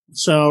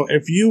So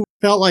if you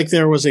felt like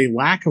there was a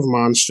lack of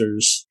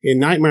monsters in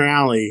Nightmare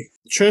Alley,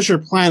 Treasure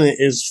Planet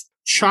is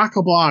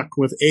chock-a-block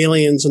with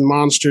aliens and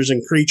monsters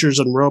and creatures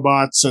and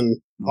robots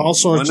and all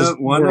sorts of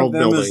one world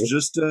of them building. is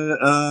just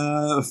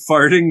a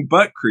farting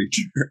butt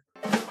creature.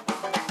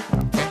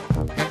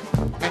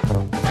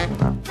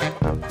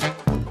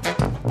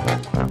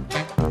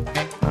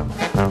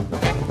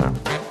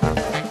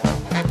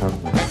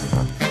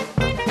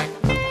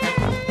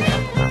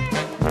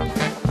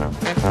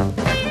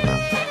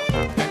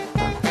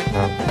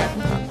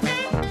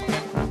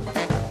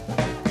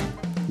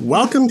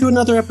 Welcome to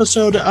another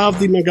episode of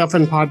the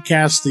MacGuffin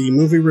Podcast, the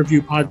movie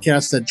review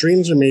podcast that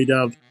dreams are made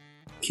of.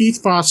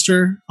 Keith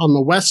Foster on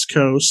the West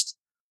Coast,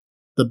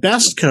 the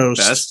best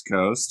coast. Best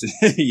coast,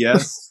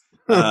 yes.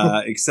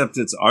 Except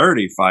it's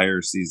already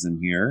fire season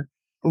here.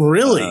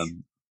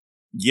 Really?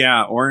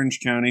 Yeah,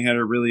 Orange County had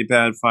a really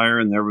bad fire,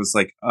 and there was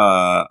like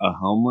a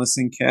homeless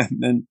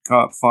encampment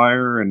caught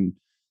fire in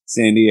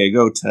San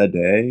Diego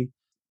today.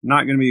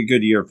 Not going to be a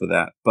good year for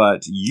that,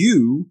 but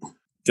you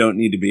don't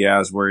need to be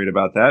as worried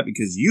about that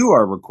because you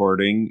are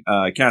recording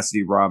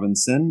Cassidy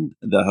Robinson,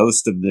 the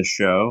host of this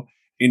show,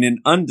 in an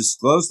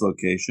undisclosed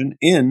location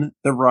in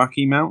the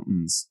Rocky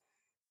Mountains.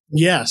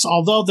 Yes,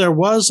 although there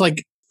was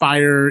like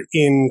fire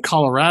in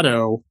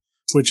Colorado,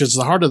 which is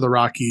the heart of the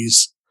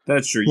Rockies.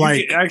 That's true.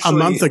 Like a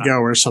month ago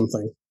or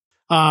something.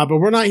 But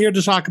we're not here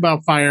to talk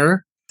about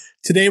fire.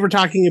 Today we're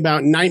talking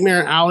about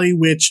Nightmare Alley,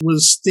 which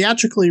was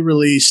theatrically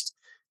released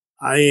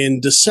in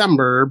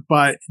December,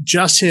 but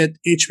just hit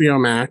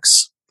HBO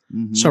Max.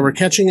 Mm-hmm. So we're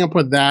catching up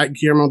with that,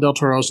 Guillermo del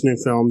Toro's new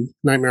film,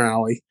 Nightmare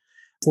Alley.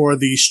 For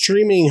the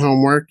streaming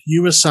homework,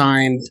 you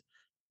assigned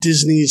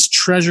Disney's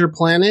Treasure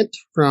Planet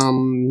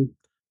from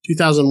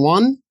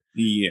 2001.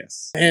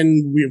 Yes.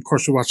 And we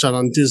watched that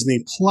on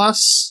Disney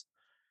Plus.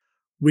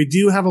 We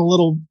do have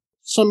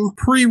some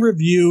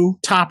pre-review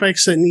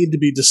topics that need to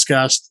be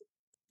discussed.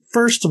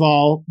 First of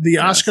all, the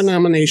Oscar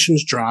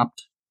nominations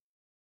dropped.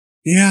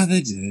 Yeah,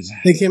 they did.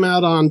 They came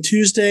out on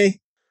Tuesday.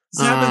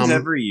 This happens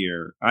every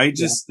year.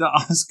 The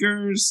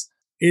Oscars.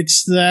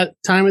 It's that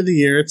time of the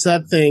year. It's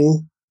that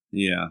thing.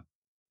 Yeah.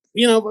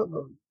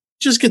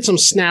 Just get some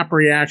snap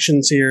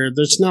reactions here.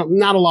 There's not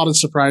a lot of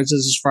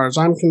surprises as far as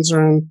I'm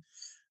concerned.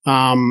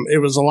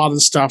 It was a lot of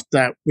the stuff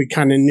that we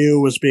kind of knew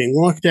was being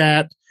looked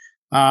at.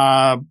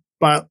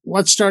 But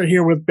let's start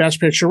here with Best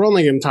Picture. We're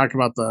only going to talk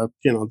about the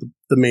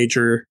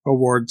major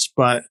awards,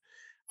 but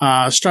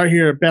start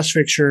here at Best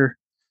Picture.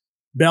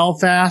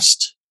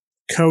 Belfast,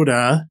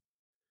 Coda,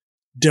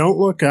 Don't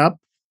Look Up,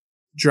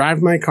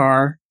 Drive My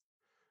Car,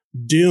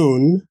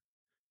 Dune,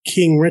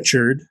 King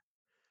Richard,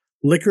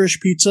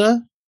 Licorice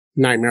Pizza,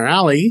 Nightmare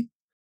Alley,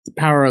 The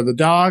Power of the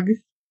Dog,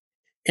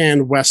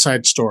 and West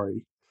Side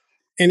Story.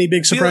 Any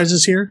big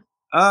surprises here?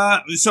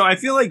 So I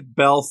feel like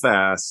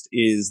Belfast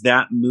is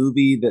that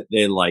movie that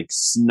they like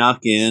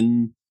snuck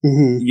in,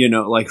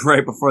 like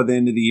right before the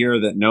end of the year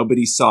that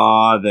nobody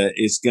saw, that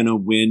is going to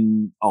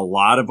win a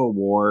lot of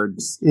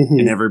awards. Mm-hmm.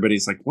 And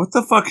everybody's like, what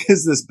the fuck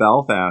is this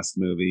Belfast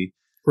movie?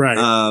 Right.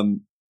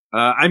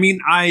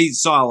 I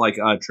saw like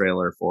a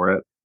trailer for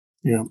it.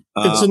 Yeah.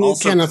 It's a new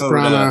Kenneth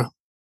Branagh.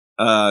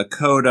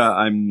 Coda,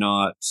 I'm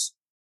not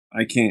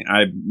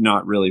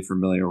really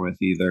familiar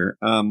with either.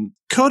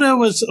 Coda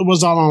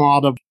was on a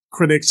lot of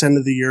critics' end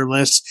of the year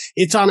lists.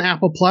 It's on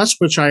Apple Plus,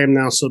 which I am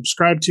now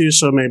subscribed to,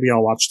 so maybe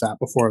I'll watch that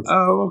before.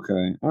 Oh,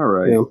 okay. All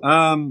right.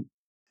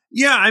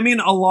 Yeah.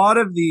 A lot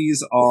of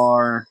these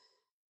are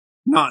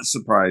not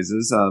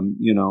surprises.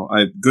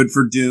 Good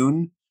for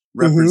Dune,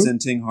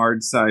 representing hard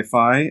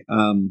sci-fi.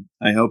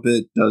 I hope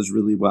it does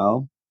really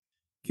well.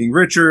 King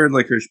Richard,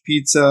 Licorice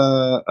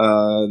Pizza,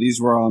 these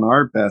were on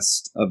our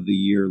best of the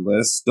year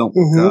list. Don't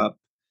Look Up.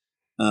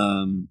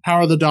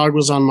 Power of the Dog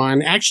was on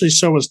mine. Actually,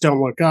 so was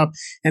Don't Look Up.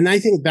 And I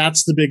think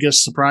that's the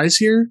biggest surprise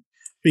here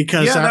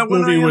because that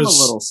movie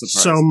was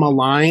so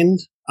maligned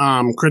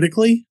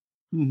critically.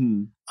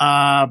 Mm-hmm.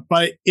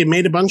 But it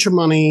made a bunch of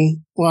money.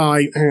 Well,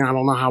 I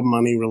don't know how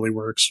money really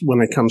works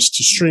when it comes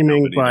to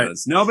streaming.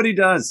 Nobody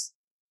does.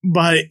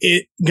 But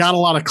it got a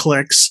lot of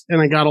clicks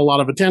and it got a lot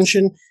of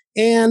attention.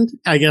 And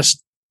I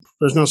guess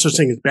there's no such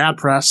thing as bad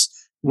press,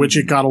 which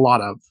it got a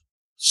lot of.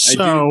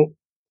 So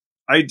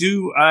I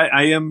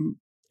am.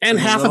 And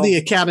half of the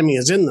Academy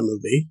is in the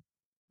movie.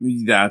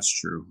 That's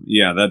true.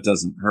 Yeah, that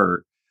doesn't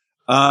hurt.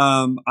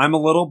 I'm a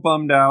little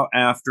bummed out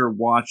after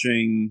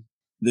watching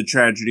The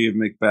Tragedy of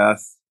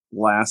Macbeth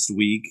last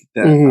week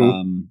that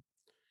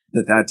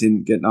that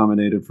didn't get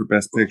nominated for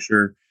Best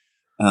Picture.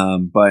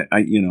 But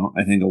I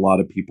think a lot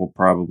of people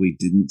probably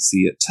didn't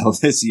see it till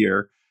this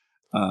year.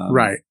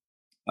 Right.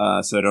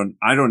 So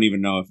I don't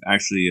even know if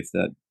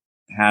that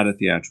had a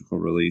theatrical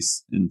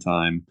release in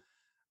time.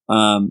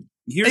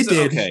 It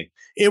did. Okay.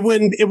 It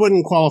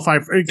wouldn't qualify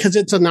because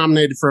it's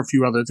nominated for a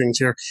few other things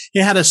here.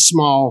 It had a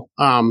small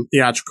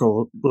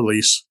theatrical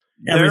release.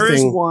 There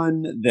is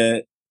one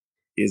that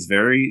is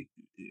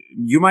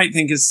you might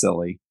think is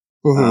silly.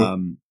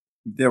 Mm-hmm.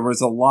 There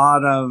was a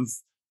lot of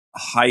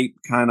hype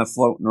kind of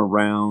floating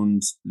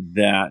around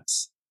that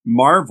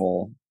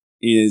Marvel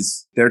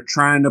is they're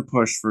trying to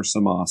push for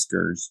some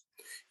Oscars.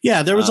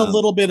 Yeah, there was a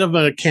little bit of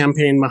a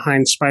campaign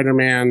behind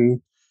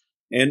Spider-Man.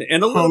 And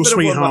a little bit of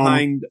one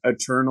behind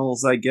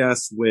Eternals, I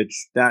guess,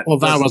 which that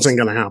wasn't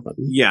going to happen.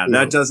 Yeah,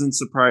 that doesn't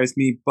surprise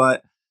me.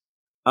 But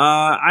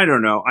I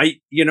don't know.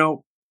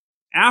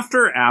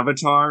 After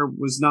Avatar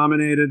was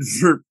nominated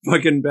for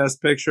fucking Best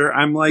Picture,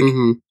 I'm like,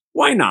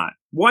 why not?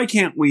 Why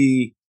can't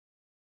we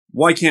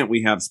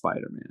have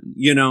Spider-Man?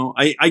 You know,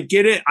 I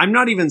get it. I'm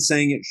not even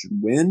saying it should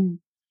win,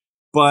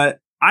 but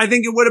I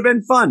think it would have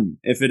been fun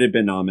if it had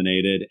been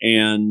nominated,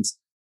 and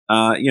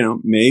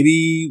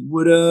maybe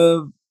would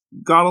have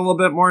got a little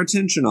bit more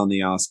attention on the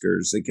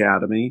Oscars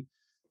Academy.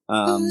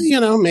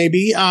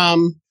 Maybe.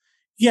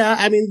 Yeah,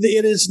 I mean,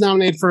 it is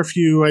nominated for a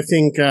few, I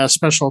think,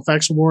 special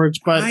effects awards,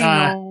 but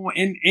I know,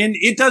 and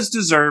it does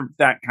deserve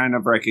that kind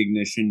of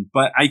recognition.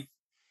 But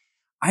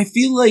I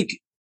feel like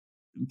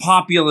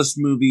populist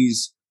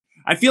movies,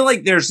 I feel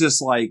like there's this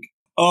like,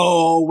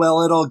 oh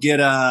well, it'll get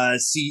a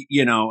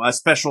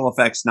special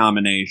effects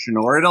nomination,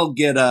 or it'll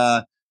get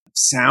a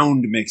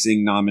sound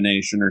mixing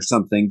nomination or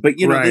something. But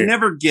they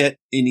never get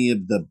any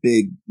of the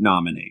big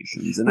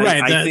nominations, and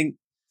I think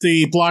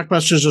the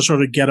blockbusters are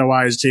sort of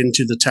ghettoized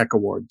into the tech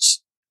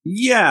awards.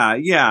 Yeah,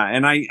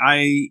 and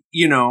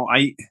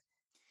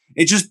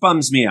it just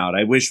bums me out.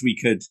 I wish we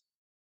could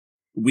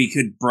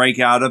break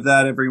out of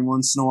that every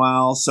once in a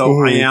while.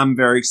 So I am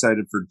very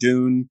excited for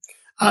Dune.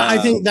 I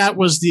think that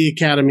was the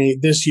Academy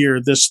this year.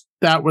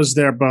 That was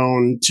their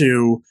bone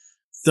to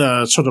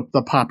the sort of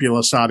the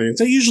populist audience.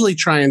 They usually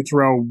try and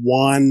throw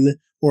one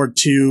or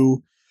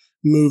two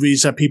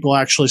movies that people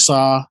actually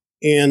saw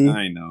in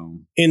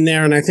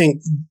there, and I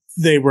think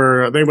they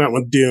went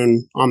with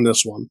Dune on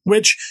this one,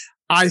 which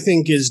I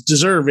think is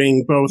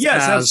deserving both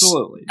as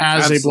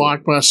a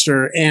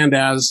blockbuster and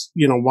as,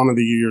 one of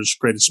the year's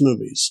greatest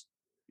movies.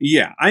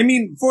 Yeah. I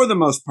mean, for the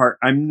most part,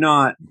 I'm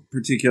not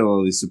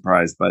particularly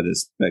surprised by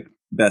this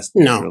best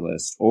picture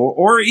list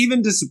or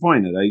even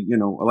disappointed.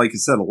 Like I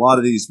said, a lot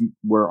of these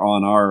were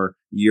on our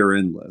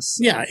year-end list.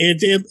 So. Yeah,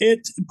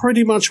 it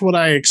pretty much what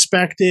I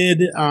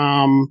expected.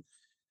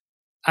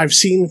 I've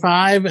seen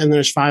 5 and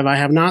there's 5 I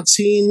have not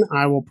seen.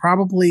 I will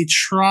probably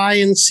try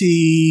and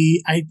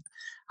see.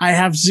 I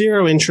have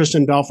zero interest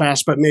in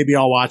Belfast, but maybe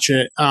I'll watch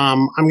it.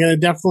 I'm going to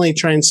definitely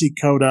try and see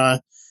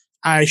Coda.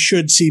 I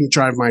should see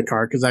Drive My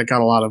Car because that got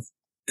a lot of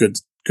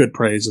good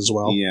praise as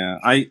well. Yeah,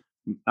 I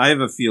have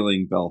a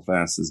feeling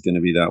Belfast is going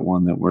to be that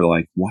one that we're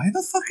like, why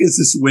the fuck is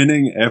this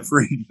winning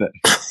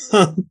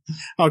everything?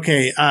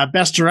 Okay,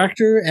 Best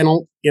Director,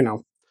 and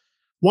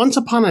Once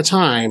Upon a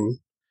Time,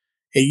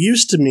 it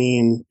used to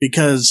mean,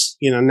 because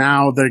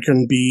now there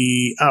can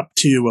be up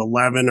to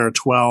 11 or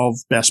 12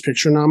 Best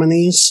Picture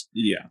nominees.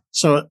 Yeah.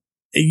 So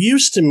it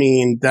used to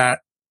mean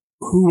that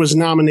who was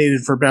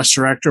nominated for Best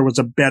Director was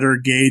a better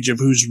gauge of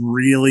who's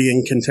really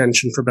in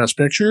contention for Best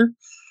Picture.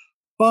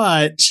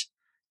 But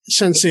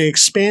since they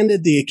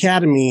expanded the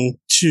Academy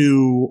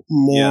to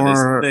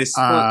more, they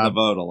split the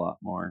vote a lot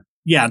more.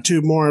 Yeah,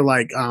 to more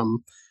like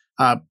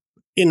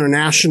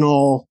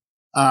international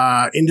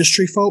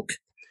industry folk.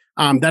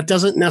 That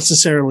doesn't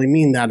necessarily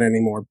mean that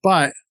anymore.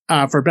 But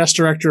for Best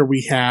Director,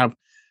 we have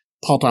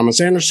Paul Thomas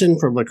Anderson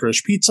for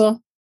Licorice Pizza,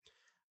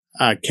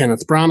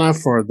 Kenneth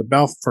Branagh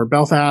for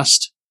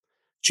Belfast,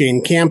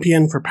 Jane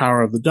Campion for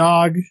Power of the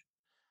Dog,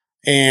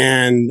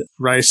 and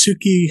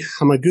Ryosuke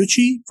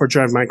Hamaguchi for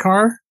Drive My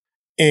Car,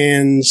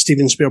 and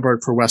Steven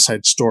Spielberg for West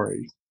Side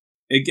Story.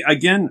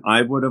 Again,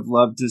 I would have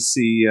loved to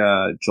see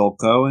Joel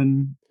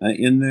Cohen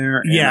in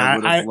there. Yeah,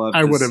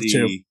 I would have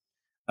too.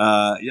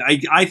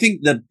 I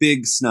think the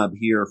big snub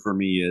here for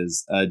me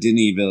is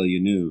Denis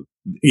Villeneuve.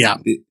 Yeah,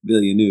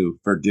 Villeneuve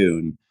for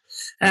Dune,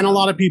 and a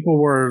lot of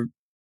people were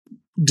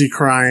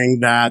decrying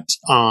that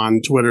on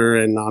Twitter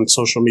and on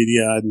social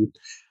media, and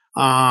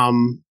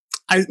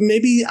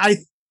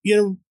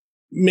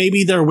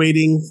maybe they're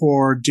waiting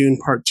for Dune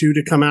Part 2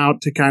 to come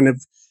out to kind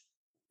of,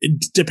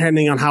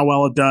 depending on how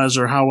well it does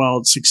or how well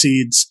it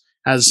succeeds.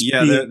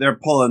 They're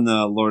pulling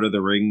the Lord of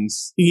the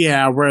Rings.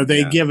 Yeah, where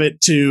they give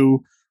it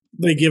to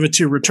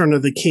Return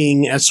of the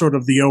King as sort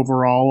of the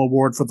overall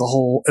award for the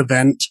whole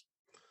event.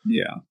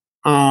 Yeah.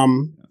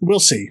 We'll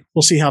see.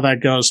 We'll see how that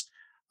goes.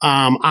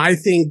 I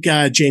think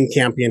Jane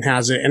Campion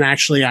has it, and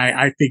actually,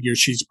 I figure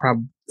she's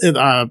probably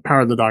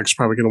Power of the Dog's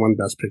probably going to win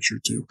Best Picture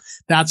too.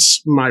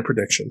 That's my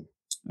prediction.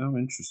 Oh,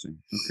 interesting.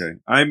 Okay,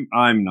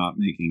 I'm not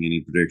making any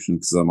predictions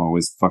because I'm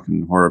always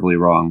fucking horribly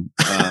wrong.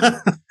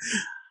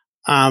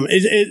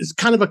 It's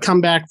kind of a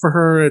comeback for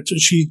her.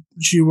 She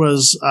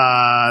was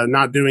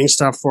not doing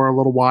stuff for a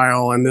little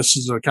while, and this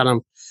is a kind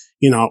of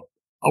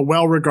a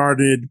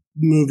well-regarded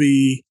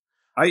movie.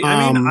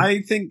 I mean,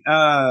 I think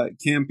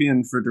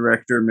Campion for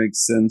director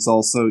makes sense.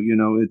 Also,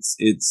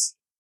 it's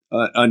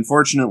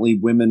unfortunately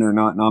women are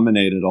not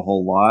nominated a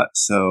whole lot,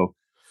 so.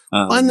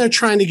 And they're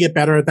trying to get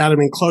better at that. I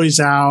mean, Chloe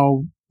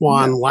Zhao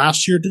won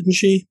last year, didn't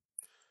she?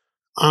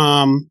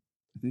 I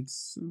think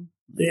so.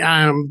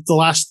 Yeah, the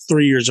last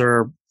 3 years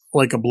are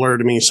like a blur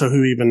to me, so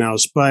who even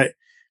knows? But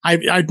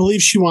I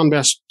believe she won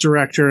Best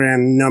Director,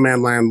 and No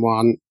Man Land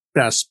won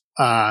Best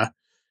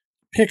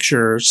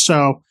picture.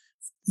 So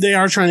they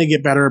are trying to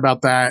get better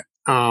about that.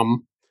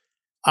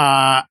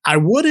 I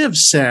would have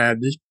said,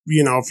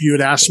 if you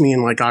had asked me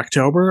in like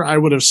October, I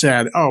would have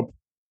said, oh,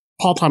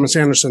 Paul Thomas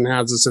Anderson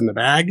has this in the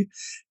bag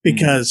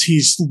because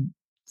he's,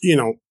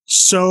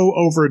 so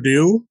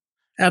overdue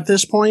at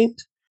this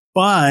point.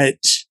 But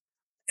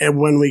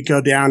when we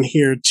go down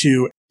here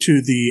to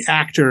the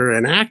actor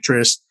and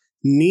actress,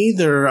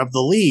 neither of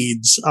the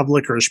leads of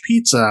Licorice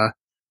Pizza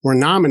were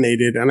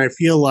nominated. And I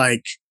feel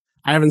like,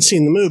 I haven't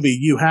seen the movie,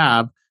 you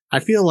have. I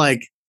feel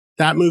like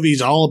that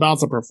movie's all about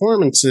the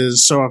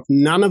performances. So if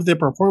none of the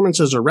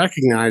performances are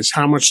recognized,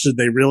 how much did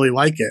they really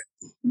like it?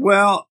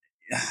 Well,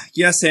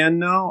 yes and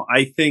no.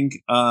 I think,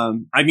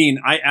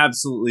 I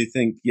absolutely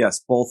think, yes,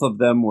 both of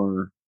them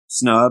were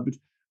snubbed.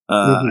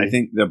 I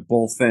think they're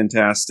both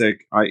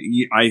fantastic.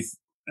 I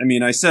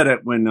said it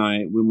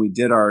when we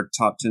did our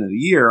top 10 of the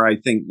year. I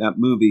think that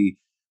movie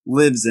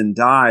lives and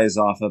dies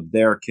off of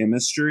their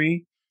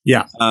chemistry.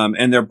 Yeah.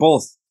 And they're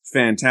both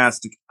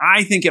fantastic.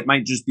 I think it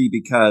might just be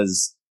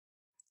because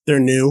they're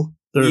new.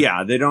 They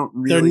don't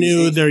really. They're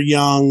new. They're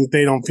young.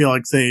 They don't feel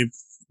like they've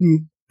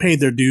paid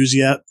their dues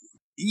yet.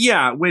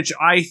 Yeah, which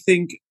I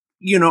think,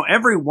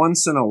 every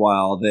once in a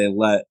while they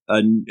let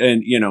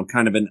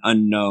kind of an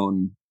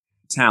unknown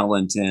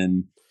talent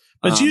in.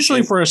 But it's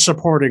usually for a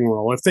supporting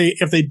role. If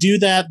they do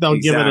that, they'll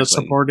give it a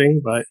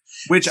supporting. But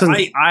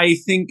I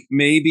think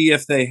maybe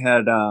if they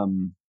had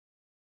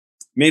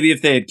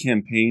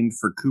campaigned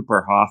for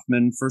Cooper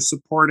Hoffman for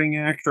supporting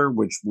actor,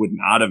 which would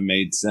not have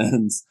made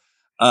sense.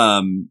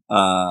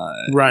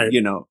 Right.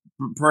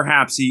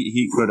 Perhaps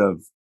he could have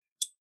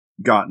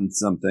gotten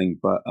something,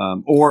 but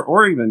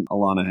or even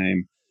Alana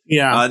Haim.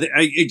 Yeah.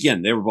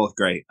 They were both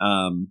great.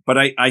 But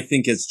I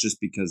think it's just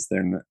because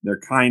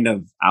they're kind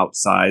of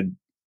outside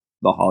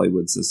the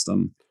Hollywood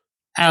system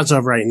as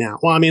of right now.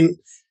 Well, I mean,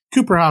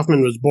 Cooper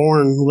Hoffman was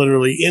born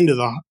literally into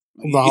the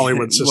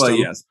Hollywood system. Well,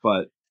 yes,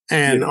 but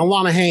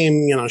Alana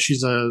Haim,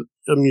 she's a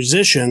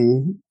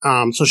musician,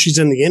 so she's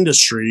in the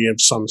industry of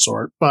some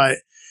sort. But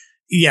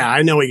yeah,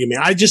 I know what you mean.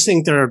 I just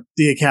think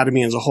the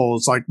Academy as a whole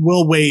is like,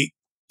 we'll wait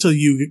till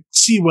you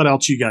see what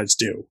else you guys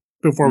do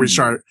before we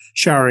start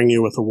showering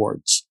you with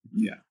awards.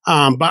 Yeah.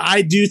 But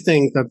I do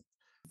think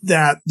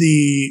that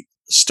the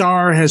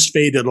star has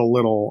faded a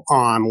little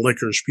on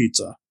Licorice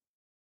Pizza.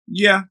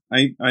 Yeah,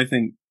 I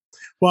think.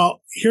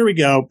 Well, here we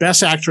go.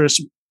 Best Actress.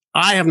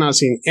 I have not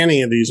seen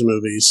any of these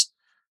movies.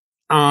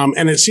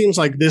 And it seems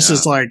like this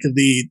is like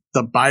the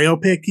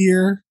biopic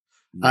year.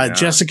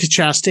 Jessica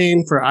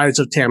Chastain for Eyes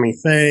of Tammy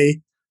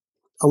Faye,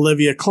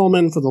 Olivia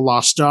Colman for The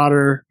Lost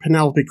Daughter,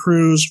 Penelope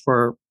Cruz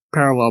for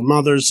Parallel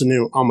Mothers, the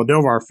new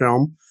Almodovar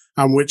film,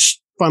 which,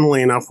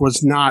 funnily enough,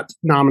 was not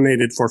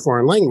nominated for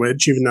foreign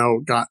language, even though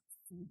it got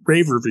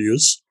rave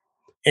reviews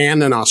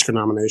and an Oscar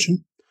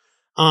nomination.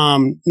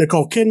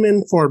 Nicole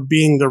Kidman for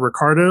Being the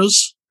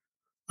Ricardos,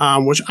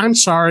 which I'm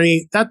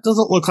sorry, that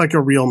doesn't look like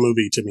a real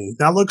movie to me.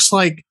 That looks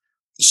like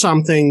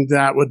something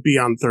that would be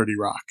on 30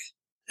 Rock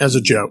as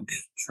a joke.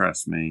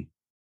 Trust me.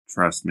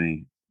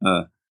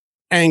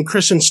 And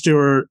Kristen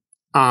Stewart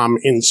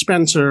in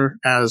Spencer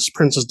as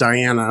Princess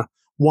Diana,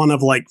 one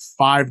of like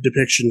 5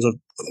 depictions of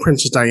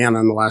Princess Diana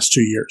in the last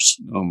 2 years.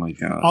 Oh my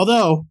God.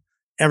 Although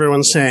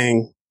everyone's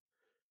saying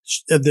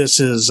this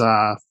is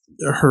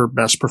her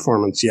best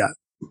performance yet.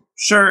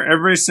 Sure,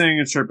 everybody's saying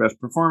it's her best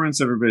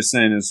performance. Everybody's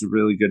saying it's a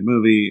really good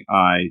movie.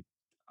 I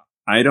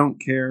don't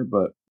care,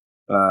 but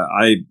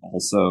I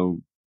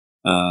also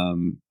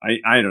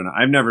I don't know.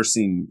 I've never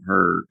seen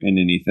her in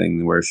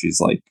anything where she's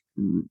like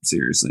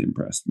seriously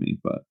impressed me,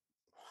 but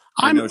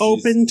I'm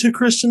open to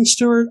Kristen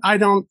Stewart. I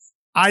don't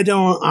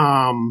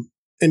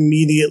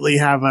immediately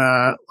have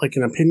an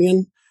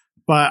opinion,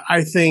 but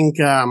I think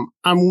I'm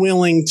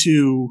willing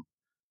to,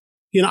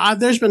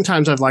 there's been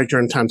times I've liked her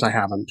and times I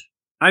haven't.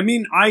 I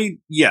mean, I'm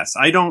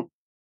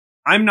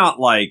not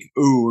like,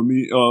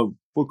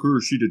 Booker,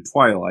 she did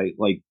Twilight.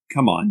 Like,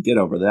 come on, get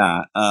over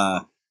that.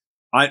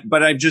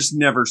 But I've just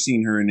never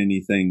seen her in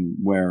anything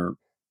where,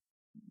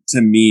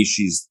 to me,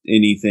 she's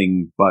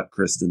anything but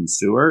Kristen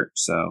Stewart.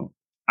 So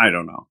I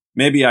don't know.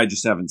 Maybe I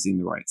just haven't seen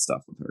the right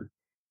stuff with her.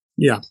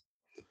 Yeah.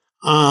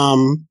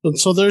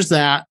 So there's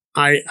that.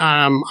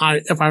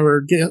 If I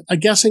were a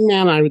guessing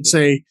man, I would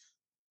say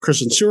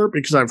Kristen Stewart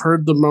because I've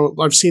heard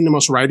I've seen the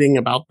most writing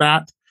about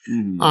that.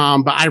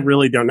 Mm-hmm. But I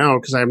really don't know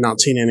because I have not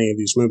seen any of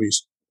these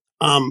movies.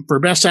 For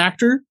Best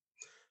Actor,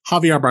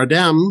 Javier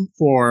Bardem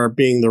for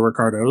Being the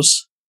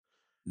Ricardos.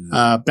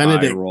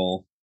 Benedict.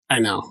 I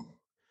know.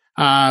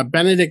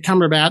 Benedict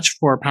Cumberbatch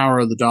for Power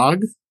of the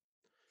Dog.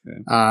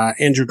 Okay.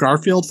 Andrew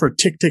Garfield for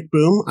Tick, Tick,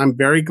 Boom. I'm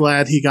very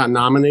glad he got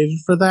nominated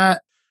for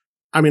that.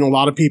 I mean, a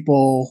lot of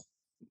people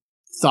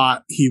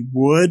thought he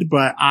would,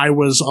 but I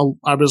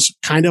was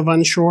kind of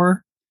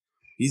unsure.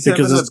 He's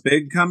having a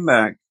big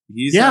comeback.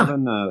 He's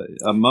having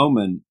a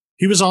moment.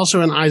 He was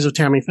also in Eyes of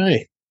Tammy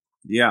Faye.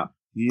 Yeah,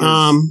 he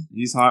is.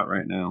 He's hot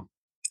right now.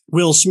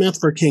 Will Smith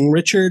for King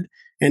Richard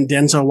and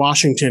Denzel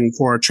Washington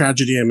for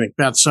Tragedy of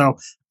Macbeth. So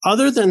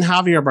other than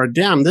Javier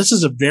Bardem, this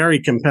is a very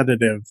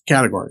competitive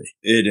category.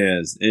 It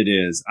is. It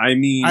is. I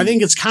mean, I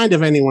think it's kind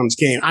of anyone's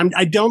game.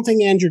 I don't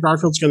think Andrew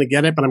Garfield's going to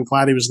get it, but I'm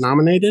glad he was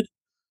nominated.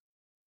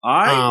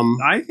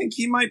 I think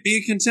he might be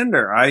a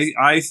contender.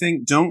 I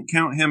think don't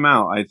count him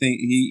out. I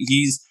think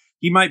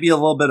he might be a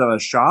little bit of a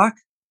shock.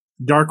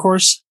 Dark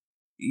horse.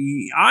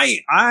 I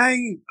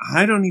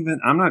don't even.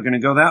 I'm not going to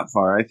go that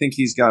far. I think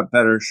he's got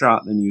better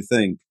shot than you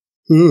think.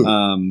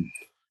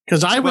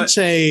 Because I would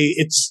say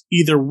it's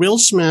either Will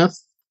Smith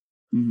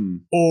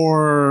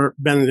or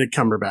Benedict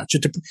Cumberbatch.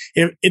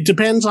 It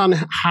depends on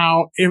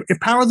how. If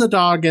Power of the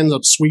Dog ends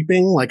up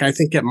sweeping, like I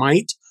think it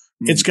might,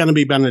 it's going to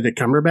be Benedict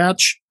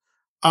Cumberbatch.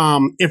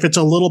 If it's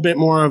a little bit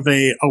more of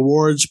a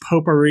awards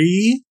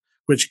potpourri,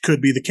 which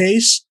could be the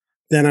case,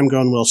 then I'm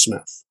going Will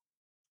Smith.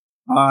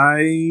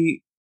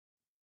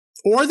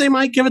 Or they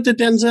might give it to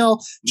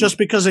Denzel just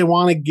because they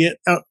want to get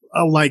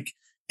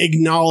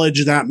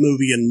acknowledge that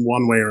movie in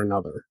one way or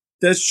another.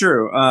 That's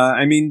true.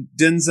 I mean,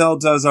 Denzel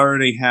does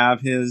already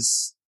have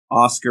his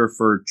Oscar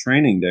for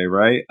Training Day,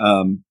 right?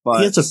 But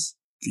he has a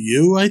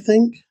few, I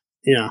think.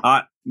 Yeah.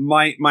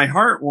 My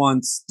heart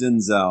wants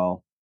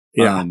Denzel.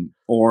 Yeah.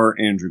 Or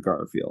Andrew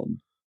Garfield.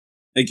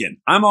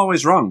 Again, I'm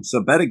always wrong,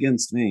 so bet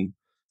against me.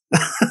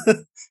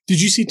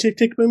 Did you see Tick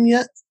Tick Boom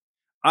yet?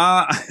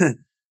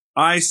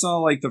 I saw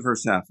like the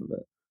first half of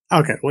it.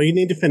 Okay, well, you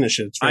need to finish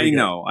it. I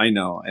know.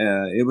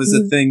 It was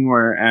a thing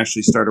where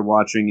Ashley started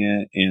watching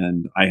it,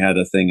 and I had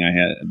a thing I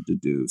had to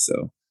do,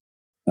 so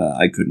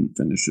I couldn't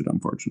finish it,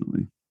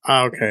 unfortunately.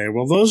 Okay,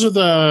 well, those are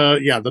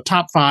the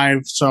top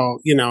 5. So,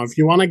 if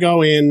you want to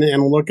go in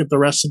and look at the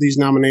rest of these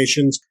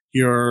nominations,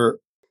 you're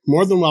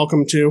more than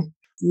welcome to.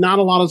 Not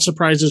a lot of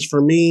surprises for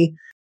me.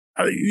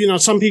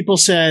 Some people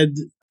said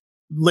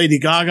Lady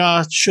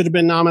Gaga should have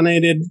been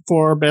nominated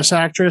for Best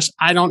Actress.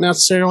 I don't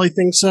necessarily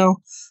think so.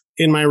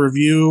 In my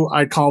review,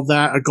 I called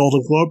that a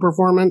Golden Globe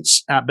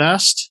performance at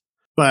best,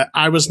 but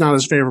I was not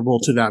as favorable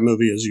to that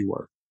movie as you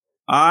were.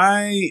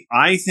 I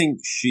think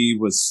she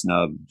was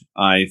snubbed.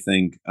 I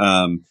think,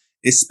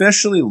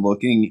 especially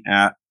looking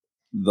at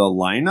the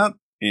lineup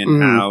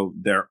and how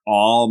they're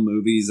all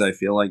movies I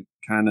feel like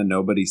kind of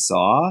nobody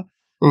saw.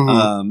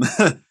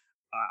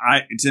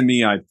 I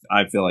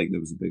feel like there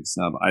was a big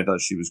snub. I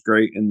thought she was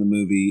great in the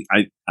movie.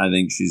 I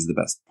think she's the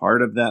best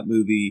part of that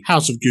movie.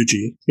 House of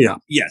Gucci. Yeah.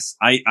 Yes.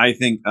 I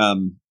think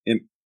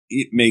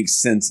it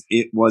makes sense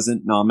it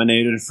wasn't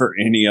nominated for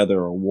any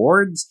other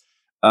awards.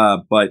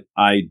 But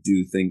I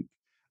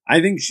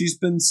think she's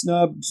been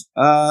snubbed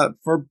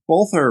for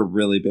both her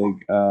really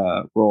big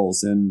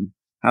roles in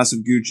House of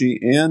Gucci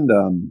and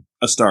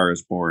A Star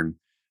Is Born.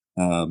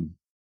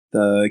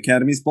 The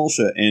Academy's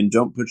bullshit, and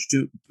don't put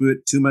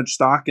too much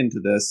stock into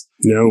this.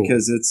 No,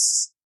 because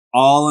it's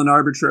all an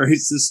arbitrary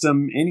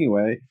system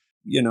anyway.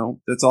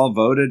 That's all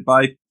voted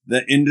by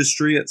the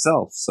industry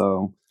itself.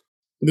 So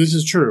this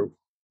is true.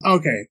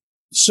 Okay,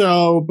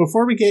 so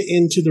before we get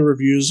into the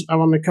reviews, I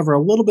want to cover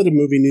a little bit of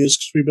movie news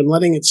because we've been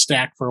letting it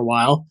stack for a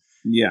while.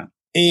 Yeah,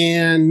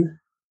 and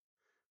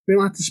we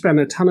don't have to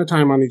spend a ton of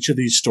time on each of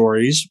these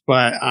stories,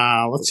 but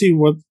let's see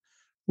what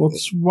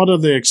are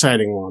the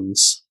exciting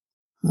ones.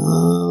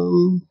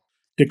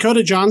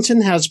 Dakota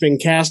Johnson has been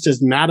cast as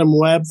Madam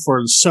Web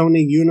for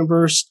Sony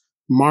Universe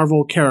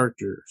Marvel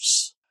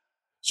characters.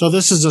 So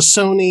this is a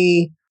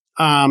Sony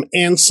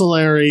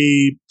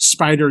ancillary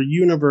Spider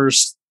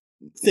Universe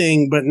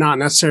thing, but not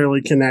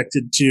necessarily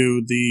connected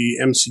to the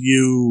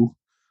MCU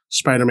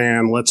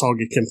Spider-Man. Let's all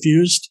get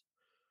confused.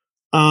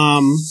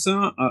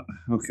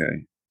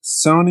 Okay.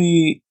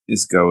 Sony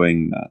is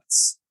going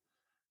nuts.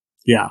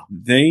 Yeah.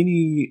 They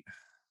need...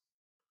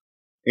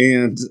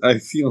 And I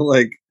feel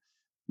like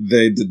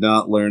they did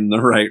not learn the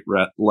right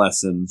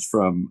lessons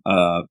from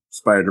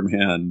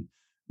Spider-Man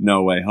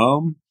No Way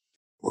Home,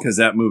 because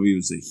that movie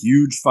was a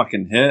huge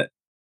fucking hit.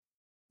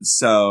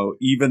 So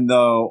even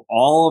though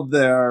all of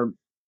their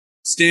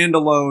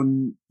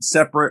standalone,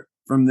 separate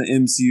from the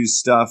MCU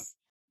stuff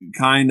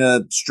kind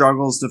of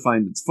struggles to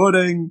find its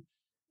footing,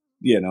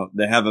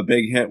 they have a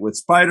big hit with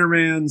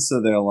Spider-Man,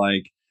 so they're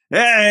like,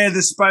 hey,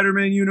 the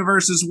Spider-Man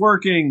universe is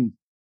working.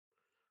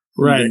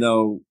 Right. Even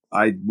though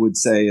I would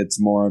say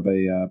it's more of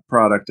a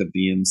product of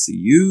the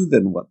MCU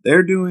than what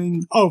they're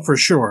doing. Oh, for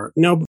sure.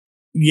 No,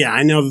 yeah,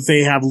 I know that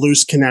they have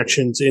loose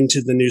connections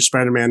into the new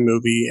Spider-Man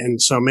movie,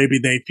 and so maybe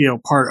they feel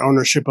part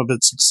ownership of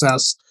its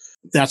success.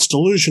 That's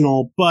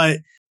delusional,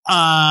 but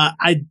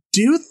I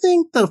do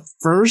think the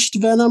first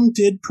Venom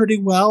did pretty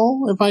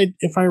well, if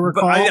I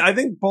recall. But I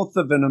think both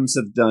the Venoms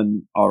have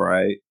done all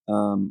right.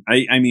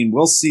 I mean,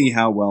 we'll see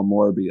how well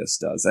Morbius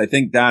does. I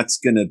think that's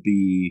going to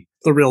be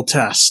the real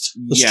test,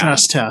 the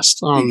stress test,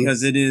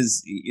 because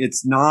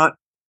it's not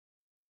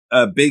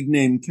a big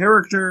name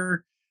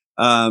character.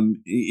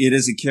 It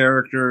is a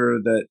character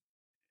that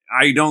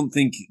I don't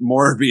think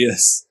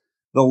Morbius,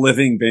 the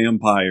living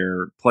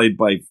vampire played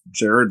by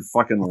Jared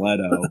fucking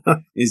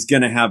Leto, is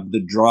going to have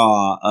the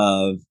draw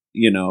of,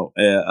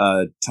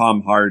 a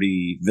Tom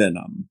Hardy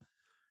Venom.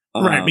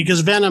 Right,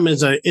 because Venom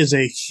is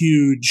a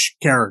huge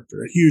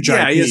character, a huge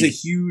yeah, IP. he has a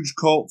huge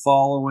cult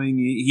following.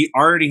 He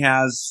already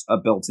has a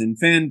built-in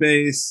fan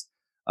base.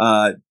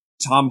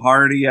 Tom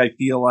Hardy, I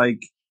feel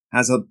like,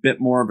 has a bit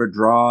more of a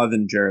draw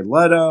than Jared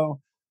Leto.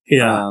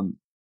 Yeah.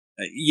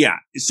 Yeah.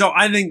 So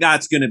I think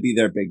that's going to be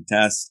their big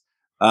test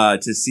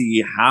to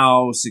see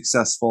how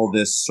successful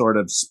this sort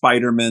of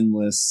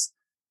Spider-Man-less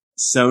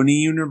Sony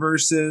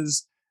universe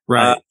is.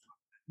 Right.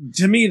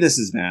 To me, this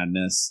is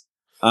madness.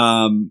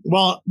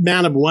 Well,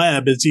 Madam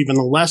Web is even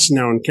a less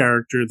known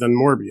character than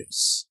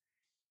Morbius.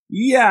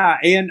 Yeah,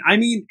 and I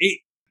mean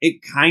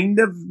it kind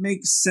of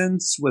makes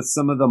sense with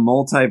some of the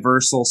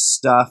multiversal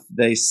stuff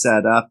they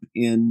set up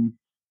in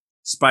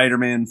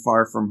Spider-Man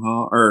Far From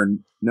Home, or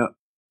no,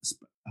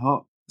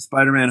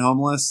 Spider-Man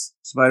Homeless,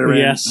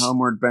 Spider-Man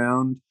Homeward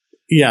Bound.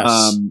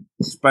 Yes.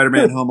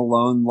 Spider-Man Home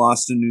Alone,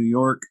 Lost in New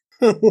York.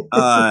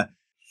 So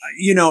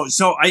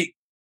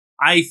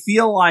I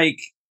feel like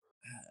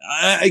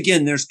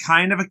again, there's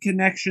kind of a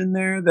connection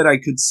there that I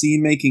could see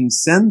making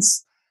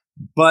sense,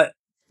 but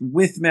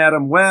with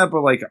Madam Web,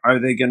 like, are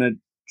they going to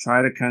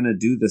try to kind of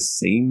do the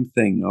same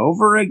thing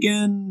over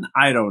again?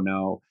 I don't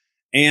know.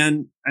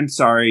 And I'm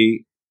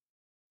sorry,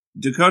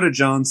 Dakota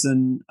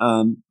Johnson,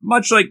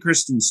 much like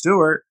Kristen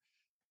Stewart,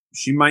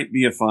 she might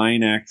be a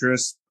fine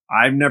actress.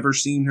 I've never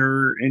seen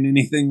her in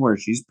anything where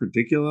she's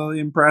particularly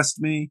impressed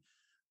me.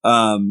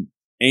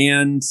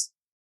 And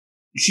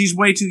she's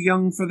way too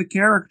young for the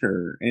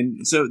character.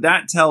 And so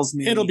that tells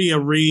me it'll be a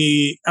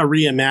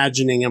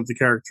reimagining of the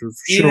character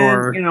for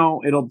sure.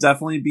 It'll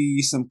definitely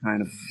be some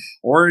kind of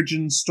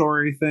origin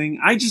story thing.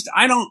 I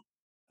don't,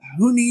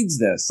 who needs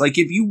this? Like,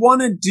 if you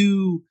want to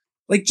do,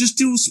 like, just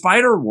do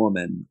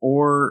Spider-Woman,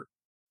 or,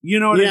 you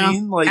know what I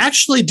mean? Like,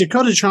 actually,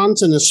 Dakota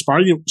Johnson as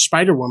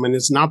Spider-Woman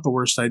is not the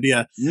worst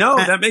idea. No,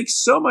 that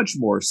makes so much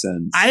more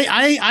sense.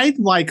 I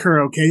like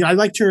her. Okay, I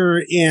liked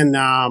her in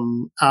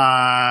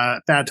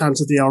Bad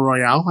Times at the El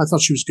Royale. I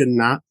thought she was good in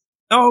that.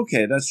 Oh,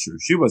 okay, that's true.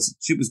 She was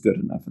good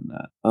enough in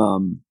that.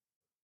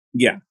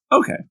 Yeah.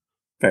 Okay.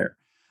 Fair.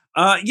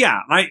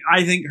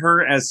 I think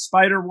her as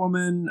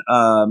Spider-Woman,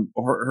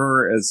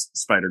 her as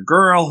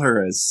Spider-Girl,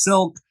 her as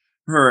Silk,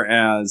 her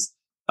as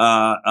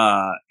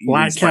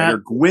Black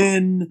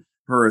Spider-Gwen,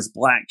 her as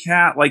Black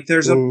Cat. Like,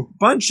 there's a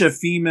bunch of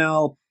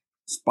female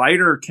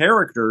Spider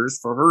characters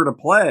for her to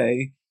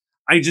play.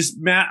 A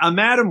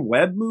Madam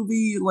Web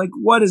movie, like,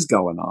 what is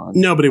going on?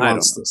 Nobody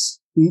wants this.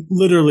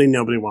 Literally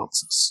nobody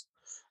wants this.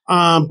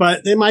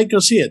 But they might go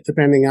see it,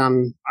 depending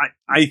on...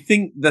 I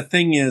think the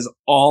thing is,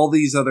 all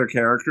these other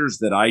characters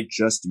that I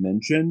just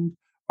mentioned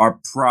are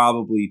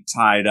probably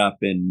tied up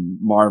in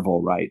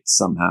Marvel rights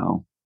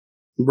somehow.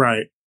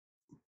 Right.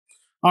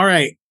 All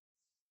right.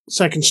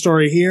 Second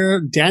story here.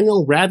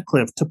 Daniel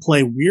Radcliffe to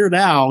play Weird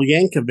Al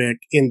Yankovic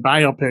in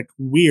biopic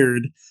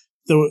Weird,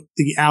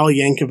 the Al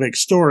Yankovic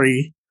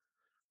story.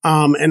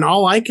 And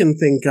all I can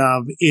think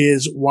of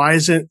is, why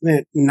isn't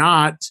it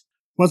not...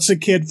 What's the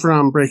kid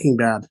from Breaking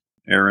Bad?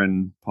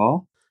 Aaron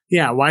Paul?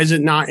 Yeah, why is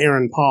it not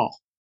Aaron Paul?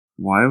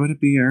 Why would it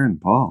be Aaron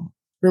Paul?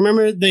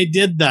 Remember, they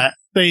did that.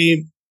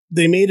 They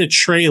made a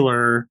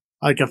trailer,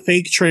 like a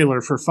fake trailer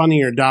for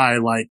Funny or Die,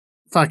 like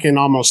fucking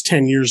almost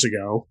 10 years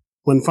ago,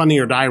 when Funny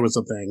or Die was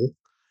a thing.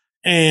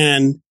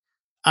 And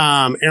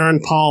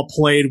Aaron Paul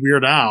played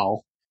Weird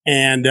Al,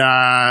 and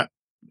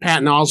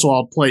Patton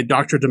Oswalt played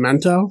Dr.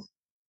 Demento.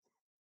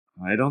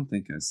 I don't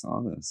think I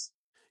saw this.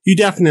 You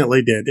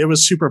definitely did. It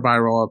was super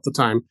viral at the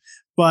time.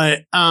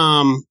 But,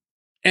 and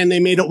they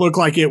made it look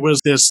like it was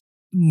this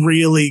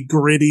really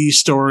gritty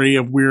story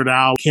of Weird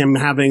Al, him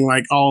having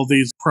like all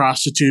these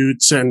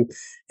prostitutes and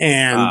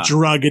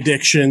drug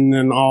addiction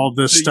and all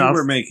this stuff. You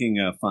were making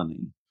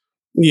funny.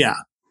 Yeah.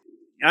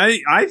 I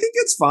think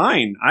it's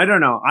fine. I don't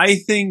know. I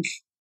think,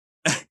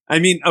 I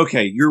mean,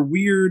 okay, your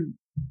weird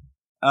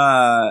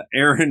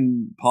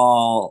Aaron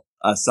Paul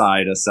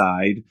aside.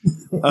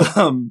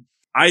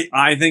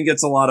 I think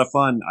it's a lot of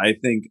fun. I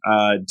think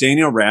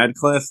Daniel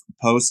Radcliffe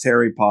post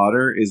Harry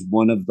Potter is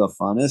one of the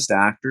funnest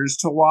actors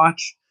to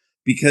watch,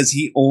 because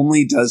he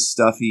only does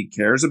stuff he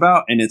cares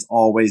about, and it's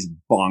always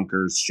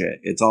bonkers shit.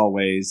 It's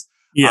always,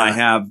 I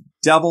have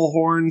devil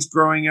horns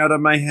growing out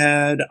of my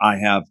head. I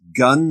have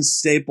guns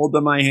stapled to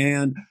my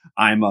hand.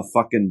 I'm a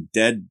fucking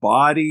dead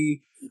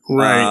body.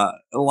 Right.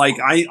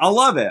 I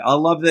love it. I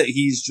love that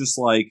he's just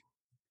like,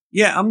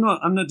 yeah, I'm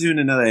not doing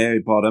another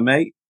Harry Potter,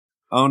 mate.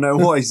 Oh no,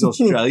 well, he's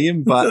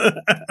Australian, but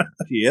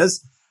he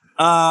is.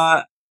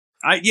 I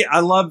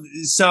love.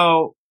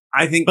 So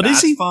I think, but that's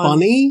is he fun.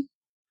 Funny?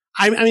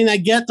 I mean, I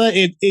get that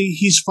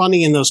he's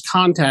funny in those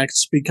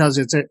contexts because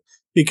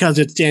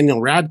it's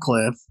Daniel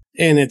Radcliffe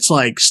and it's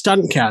like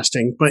stunt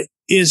casting. But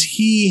is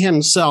he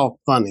himself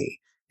funny,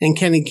 and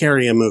can he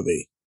carry a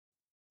movie?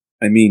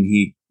 I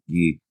mean,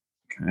 he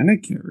kind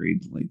of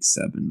carried like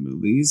 7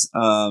 movies.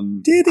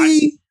 Did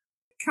he?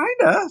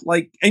 Kind of.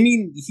 Like, I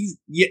mean,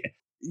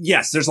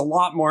 yes, there's a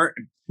lot more.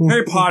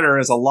 Harry Potter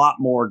has a lot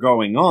more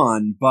going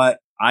on, but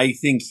I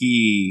think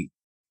he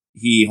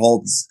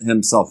holds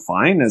himself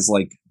fine as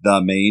like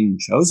the main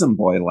chosen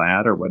boy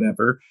lad or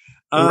whatever.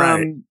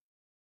 Right.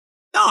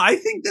 No, I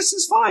think this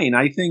is fine.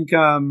 I think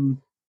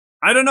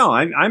I don't know.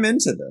 I'm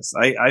into this.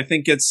 I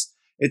think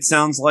it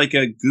sounds like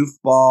a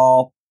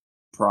goofball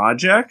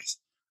project.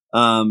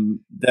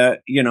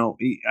 That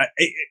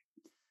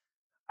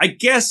I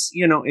guess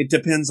it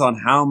depends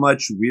on how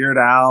much Weird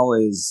Al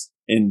is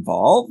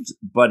involved,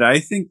 but I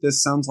think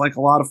this sounds like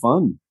a lot of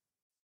fun.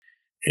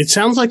 It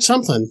sounds like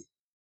something.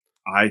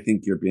 I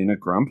think you're being a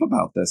grump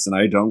about this, and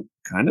I don't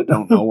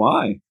know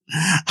why.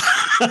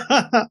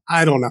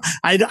 I don't know.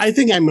 I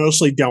think I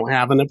mostly don't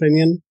have an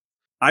opinion.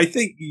 I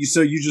think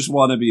so. You just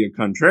want to be a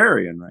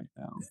contrarian right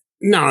now.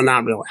 No,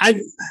 not really.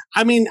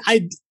 I mean,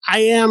 I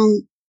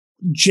am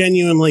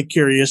genuinely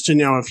curious to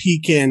know if he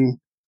can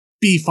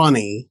be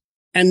funny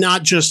and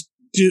not just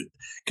do,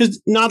 because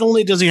not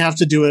only does he have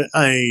to do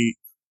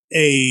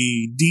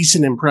a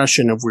decent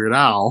impression of Weird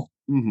Al,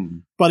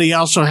 but he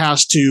also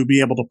has to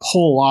be able to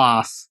pull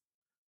off,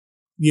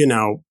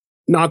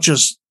 not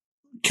just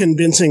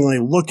convincingly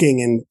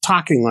looking and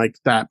talking like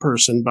that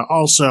person, but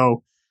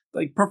also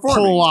like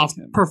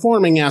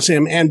performing as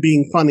him and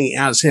being funny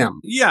as him.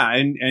 Yeah,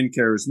 and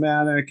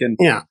charismatic, and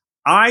yeah.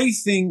 I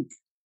think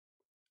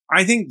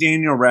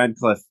Daniel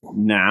Radcliffe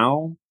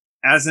now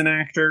as an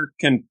actor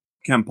can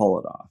pull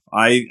it off.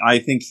 I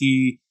think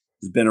he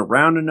has been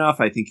around enough.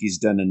 I think he's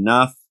done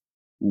enough.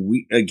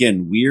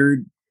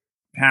 Weird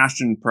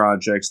passion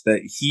projects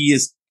that he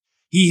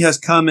has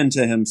come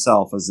into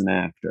himself as an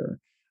actor.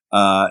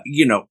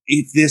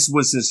 If this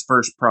was his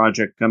first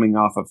project coming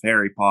off of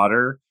Harry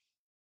Potter,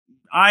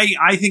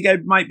 I think I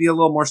might be a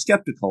little more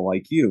skeptical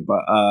like you,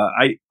 but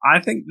I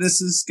think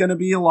this is going to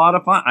be a lot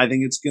of fun. I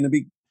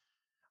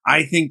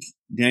think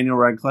Daniel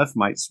Radcliffe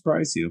might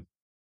surprise you.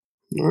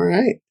 All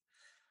right.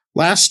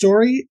 Last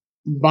story.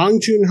 Bong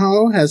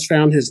Joon-ho has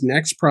found his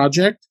next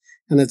project,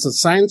 and it's a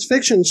science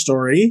fiction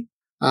story.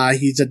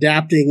 He's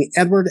adapting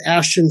Edward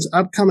Ashton's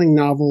upcoming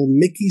novel,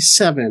 Mickey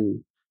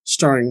 7,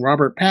 starring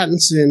Robert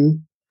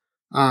Pattinson,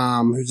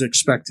 who's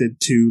expected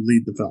to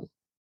lead the film.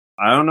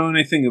 I don't know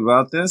anything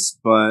about this,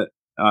 but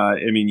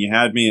you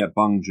had me at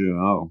Bong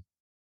Joon-ho.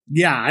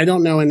 Yeah, I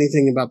don't know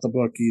anything about the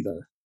book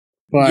either.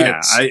 But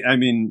yeah, I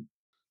mean,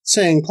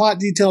 saying plot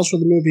details for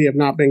the movie have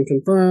not been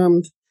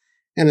confirmed,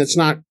 and it's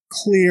not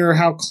clear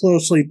how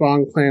closely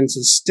Bong plans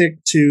to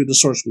stick to the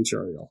source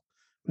material.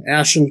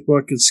 Ashton's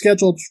book is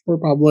scheduled for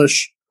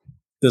publish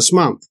this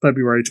month,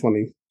 February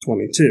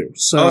 2022.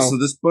 So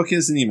this book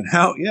isn't even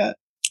out yet?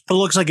 It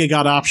looks like it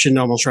got optioned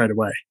almost right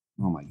away.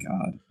 Oh my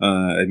God.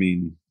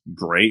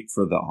 Great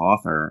for the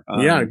author.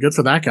 Yeah, good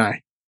for that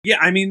guy.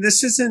 Yeah,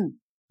 this isn't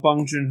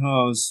Bong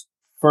Joon-ho's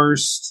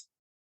first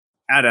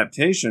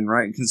adaptation,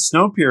 right? Because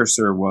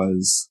Snowpiercer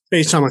was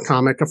based on a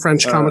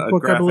French comic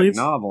book, I believe.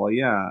 Novel,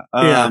 yeah.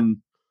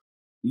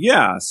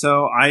 Yeah.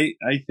 So I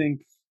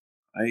think,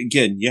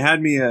 again, you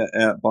had me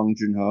at Bong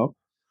Joon-ho.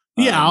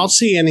 Yeah, I'll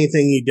see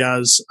anything he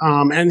does.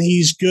 And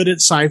he's good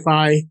at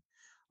sci-fi.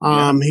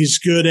 He's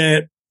good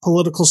at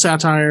political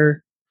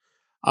satire.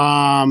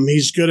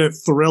 He's good at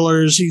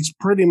thrillers. He's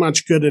pretty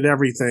much good at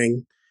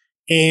everything.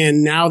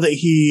 And now that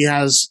he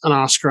has an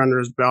Oscar under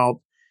his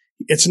belt,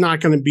 it's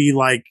not going to be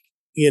like,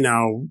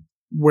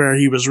 where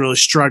he was really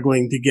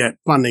struggling to get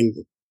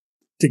funding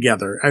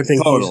together. I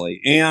think totally.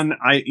 And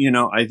I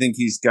think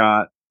he's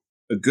got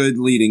a good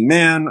leading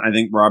man. I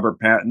think Robert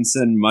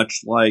Pattinson,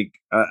 much like,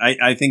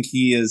 I think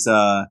he is,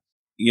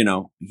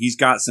 he's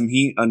got some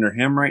heat under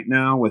him right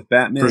now with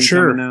Batman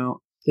coming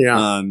out.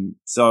 Yeah.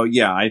 So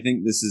yeah, I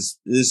think this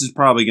is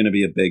probably going to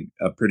be a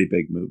pretty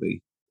big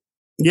movie.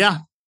 Yeah.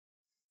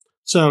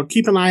 So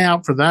keep an eye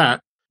out for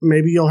that.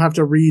 Maybe you'll have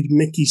to read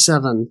Mickey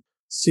 7,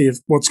 see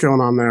what's going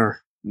on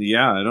there.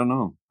 Yeah, I don't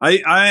know.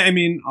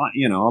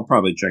 I'll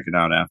probably check it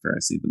out after I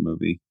see the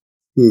movie.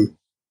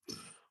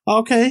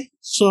 Okay,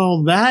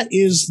 so that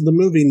is the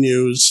movie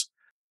news.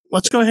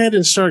 Let's go ahead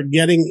and start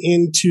getting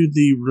into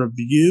the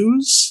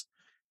reviews.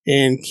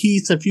 And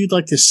Keith, if you'd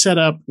like to set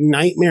up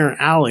Nightmare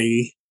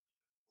Alley,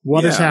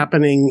 what is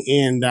happening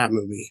in that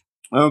movie?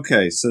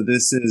 Okay, so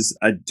this is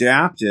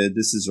adapted.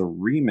 This is a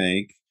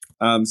remake.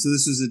 So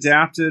this is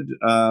adapted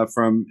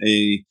from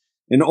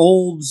an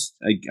old,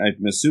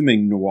 I'm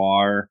assuming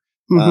noir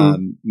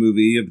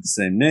movie of the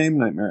same name,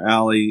 Nightmare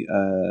Alley,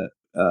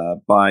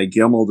 by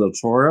Guillermo del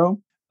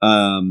Toro.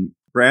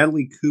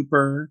 Bradley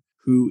Cooper,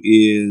 who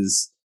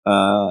is,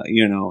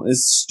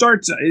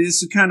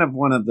 it's kind of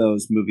one of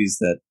those movies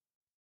that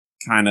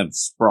kind of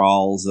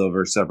sprawls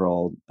over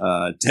several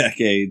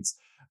decades.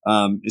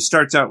 It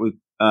starts out with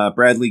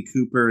Bradley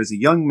Cooper as a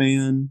young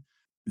man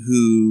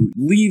who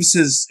leaves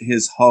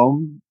his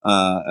home,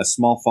 a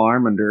small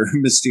farm, under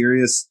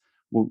mysterious,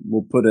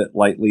 we'll put it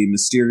lightly,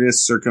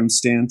 mysterious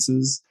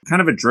circumstances,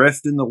 kind of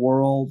adrift in the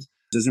world,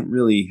 doesn't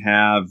really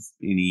have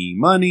any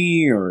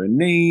money or a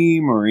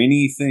name or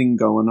anything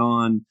going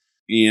on.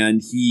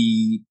 And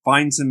he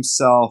finds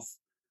himself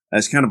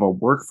as kind of a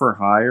work for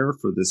hire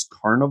for this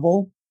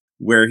carnival,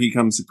 where he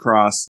comes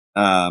across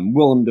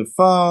Willem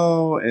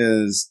Dafoe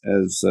as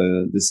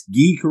this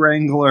geek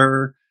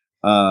wrangler,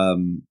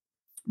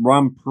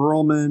 Ron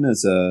Perlman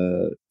as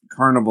a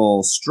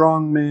carnival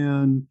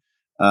strongman,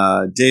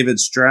 David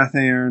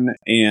Strathairn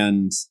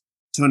and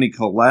Toni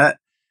Collette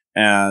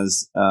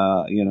as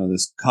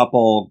this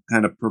couple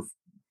kind of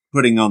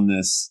putting on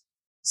this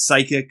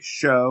psychic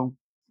show.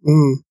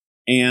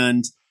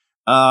 And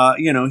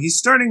he's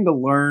starting to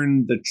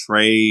learn the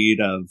trade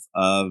of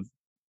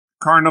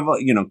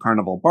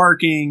carnival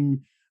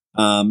barking,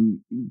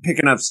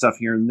 picking up stuff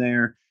here and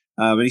there,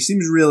 but he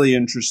seems really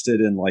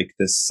interested in like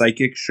this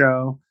psychic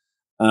show.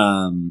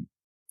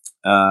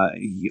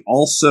 He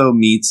also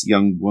meets a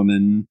young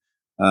woman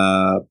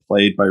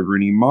played by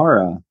Rooney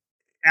Mara.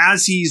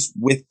 As he's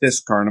with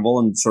this carnival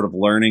and sort of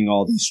learning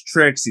all these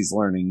tricks, he's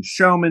learning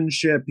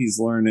showmanship, he's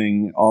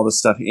learning all this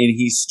stuff, and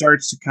he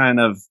starts to kind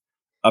of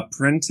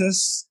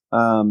apprentice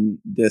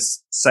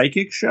this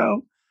psychic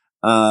show.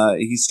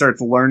 He starts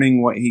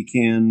learning what he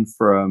can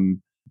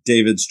from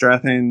David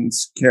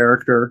Strathairn's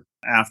character.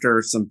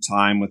 After some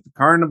time with the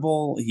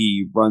carnival,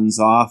 he runs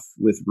off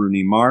with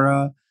Rooney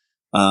Mara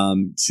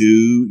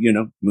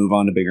to move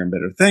on to bigger and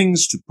better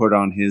things, to put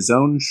on his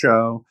own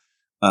show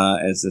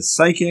as a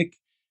psychic,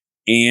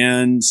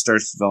 and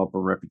starts to develop a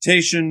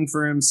reputation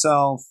for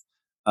himself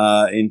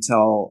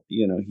until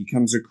he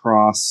comes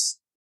across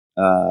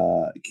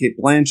Cate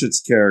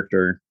Blanchett's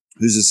character,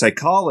 who's a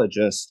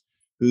psychologist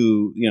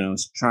who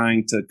is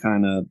trying to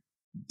kind of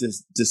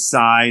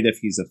decide if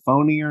he's a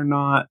phony or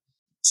not,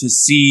 to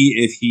see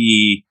if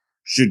he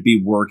should be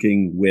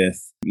working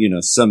with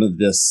some of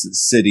this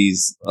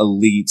city's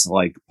elite,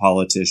 like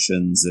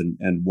politicians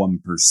and 1%.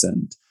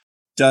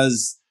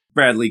 Does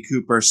Bradley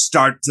Cooper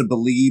start to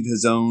believe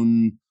his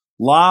own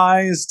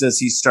lies? Does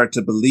he start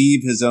to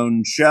believe his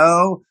own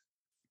show?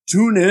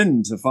 Tune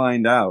in to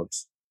find out.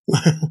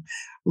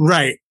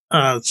 Right.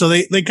 So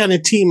they kind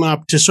of team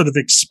up to sort of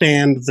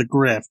expand the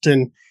grift.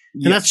 And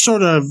that's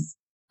sort of,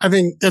 I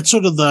think that's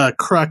sort of the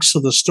crux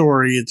of the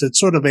story. It's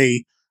sort of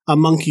a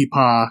monkey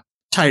paw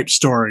type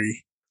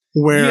story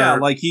where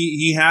like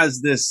he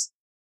has this,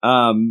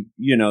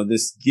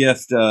 this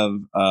gift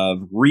of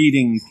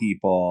reading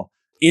people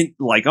in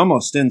like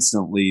almost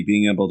instantly,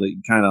 being able to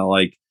kind of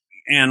like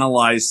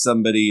analyze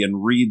somebody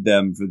and read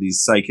them for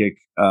these psychic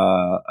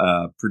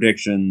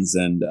predictions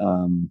and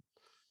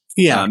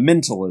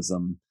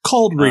mentalism,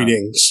 cold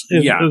readings.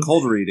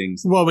 Cold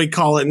readings. What we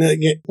call it.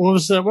 What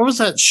was that? What was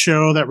that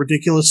show? That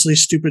ridiculously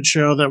stupid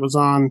show that was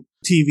on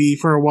TV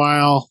for a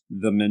while?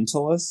 The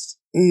Mentalist?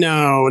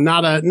 No,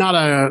 not a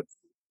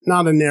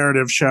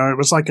narrative show. It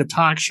was like a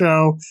talk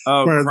show.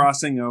 Oh,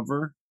 Crossing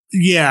Over.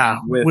 Yeah,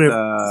 with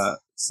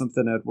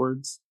something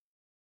Edwards.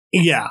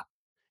 Yeah.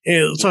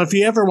 So if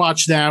you ever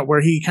watch that,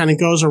 where he kind of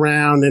goes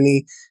around and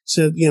he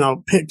said,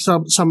 picks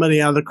up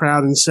somebody out of the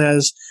crowd and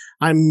says,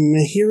 "I'm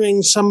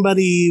hearing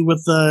somebody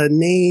with a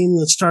name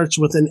that starts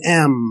with an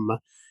M,"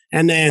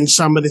 and then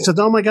somebody says,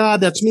 "Oh my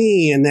God, that's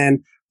me." And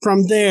then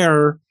from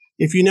there,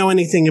 if you know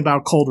anything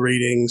about cold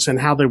readings and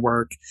how they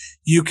work,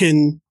 you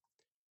can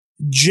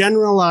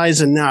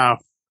generalize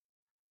enough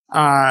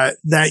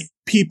that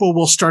people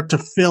will start to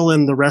fill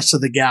in the rest of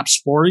the gaps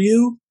for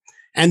you.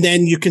 And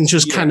then you can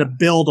just kind of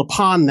build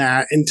upon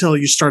that until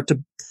you start to,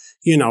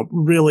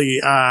 really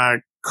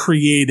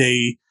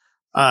create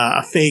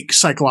a fake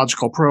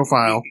psychological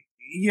profile.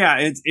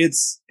 Yeah,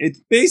 it's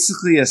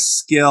basically a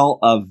skill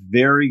of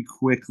very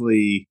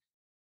quickly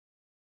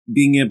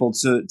being able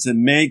to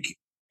make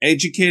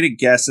educated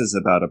guesses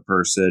about a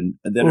person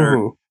that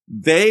are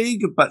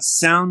vague but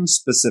sound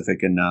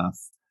specific enough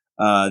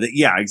that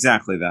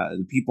exactly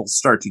that people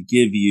start to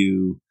give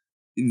you.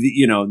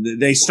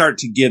 They start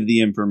to give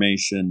the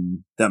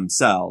information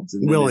themselves,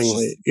 and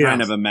willingly. It's just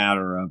kind of a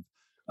matter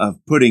of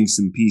putting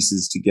some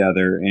pieces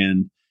together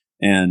and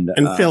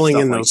filling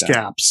in those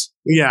gaps.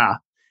 Yeah.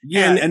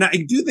 And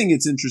I do think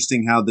it's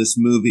interesting how this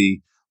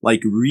movie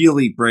like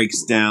really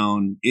breaks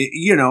down,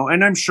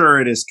 and I'm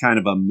sure it is kind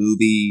of a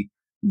movie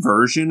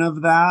version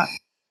of that.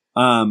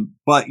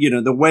 But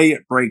the way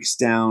it breaks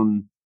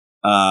down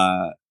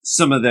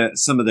some of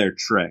their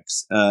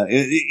tricks,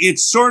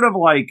 it's sort of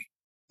like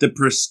The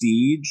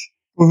Prestige,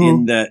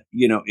 in that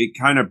it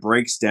kind of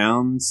breaks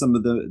down some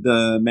of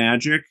the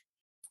magic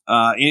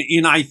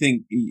in I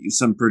think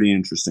some pretty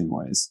interesting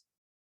ways.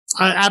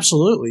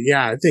 Absolutely,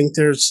 yeah. I think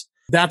there's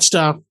that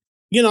stuff.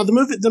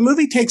 The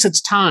movie takes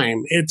its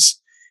time.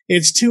 It's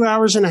 2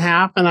 hours and a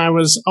half, and I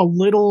was a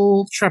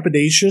little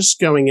trepidatious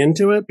going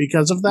into it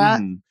because of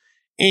that.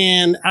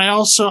 And I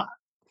also,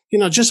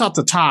 just off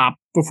the top,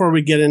 before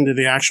we get into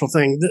the actual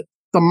thing,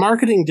 the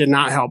marketing did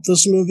not help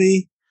this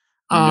movie.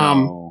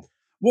 No.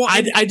 Well,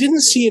 I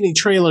didn't see any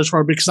trailers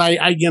for it because I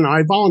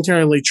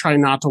voluntarily try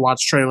not to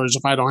watch trailers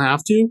if I don't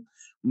have to.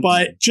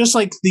 But just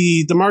like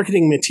the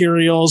marketing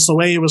materials, the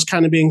way it was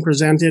kind of being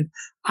presented,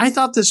 I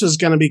thought this was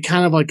going to be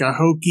kind of like a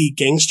hokey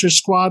Gangster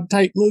Squad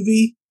type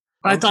movie.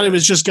 Okay. I thought it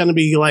was just going to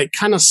be like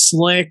kind of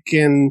slick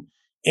and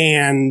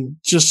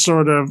just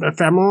sort of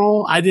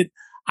ephemeral. I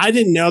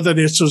didn't know that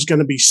this was going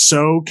to be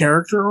so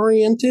character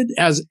oriented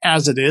as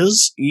it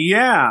is.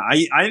 Yeah,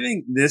 I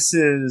think this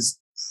is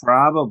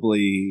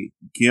probably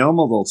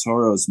Guillermo del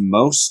Toro's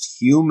most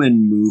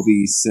human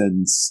movie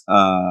since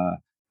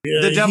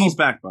The Devil's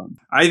Backbone.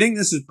 I think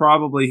this is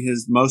probably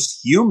his most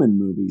human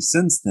movie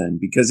since then,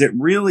 because it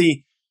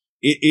really,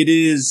 it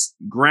is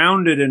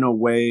grounded in a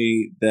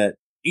way that,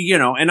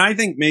 and I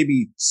think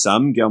maybe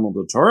some Guillermo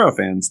del Toro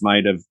fans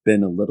might have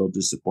been a little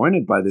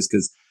disappointed by this,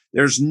 because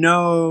there's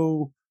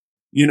no,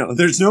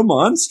 there's no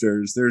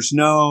monsters, there's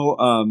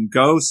no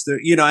ghosts,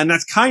 and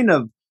that's kind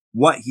of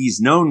what he's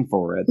known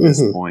for at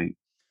this point.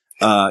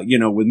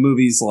 With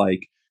movies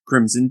like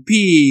Crimson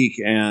Peak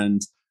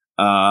and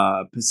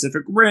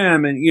Pacific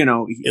Rim, and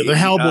the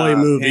Hellboy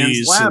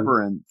movies, Pan's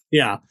Labyrinth.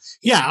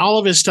 All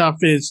of his stuff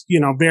is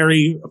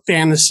very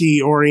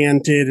fantasy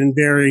oriented and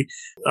very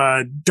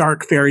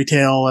dark fairy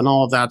tale and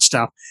all of that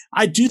stuff.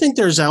 I do think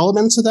there's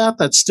elements of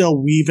that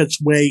still weave its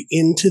way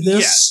into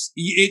this.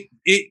 Yes,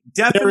 it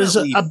definitely, there is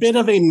a bit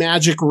of a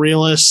magic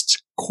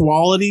realist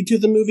quality to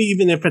the movie,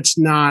 even if it's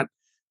not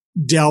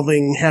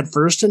delving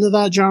headfirst into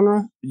that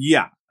genre.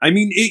 Yeah, I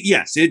mean,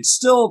 it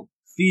still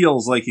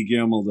feels like a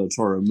Guillermo del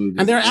Toro movie.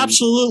 And there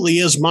absolutely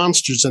is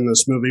monsters in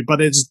this movie,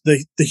 but it's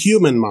the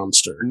human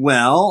monster.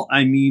 Well,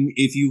 I mean,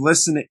 if you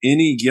listen to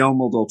any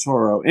Guillermo del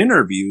Toro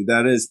interview,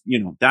 that is,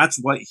 that's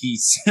what he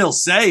still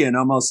say in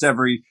almost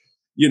every,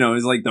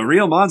 is like, the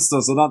real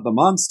monsters are not the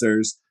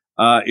monsters.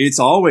 It's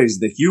always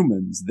the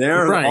humans.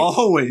 They're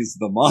always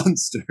the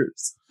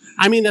monsters.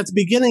 I mean, at the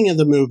beginning of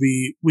the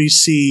movie, we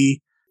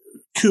see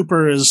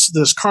Cooper is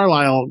this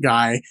Carlisle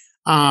guy.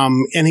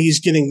 And he's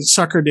getting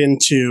suckered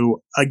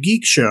into a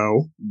geek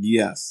show.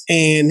 Yes.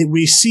 And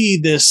we see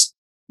this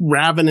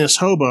ravenous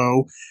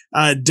hobo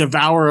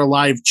devour a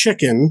live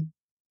chicken.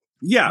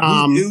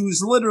 Yeah.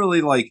 Who's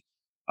literally like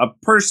a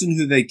person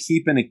who they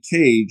keep in a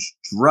cage,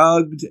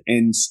 drugged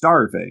and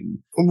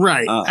starving.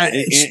 Right.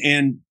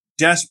 And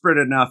desperate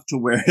enough to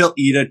where he'll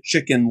eat a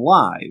chicken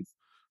live.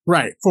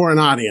 Right. For an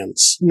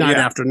audience, night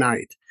after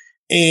night.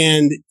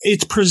 And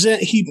it's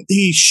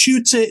he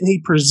shoots it and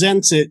he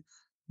presents it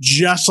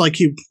just like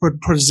he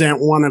would present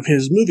one of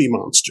his movie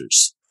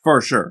monsters.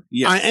 For sure.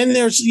 Yeah. And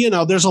there's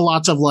a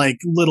lots of like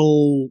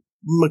little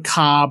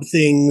macabre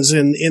things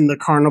in the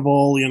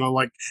carnival,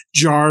 like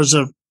jars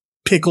of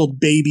pickled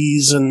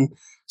babies and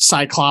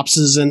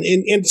cyclopses. And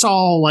it's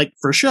all like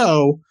for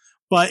show,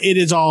 but it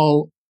is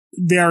all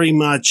very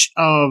much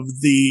of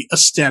the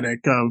aesthetic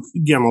of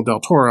Guillermo del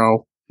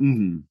Toro.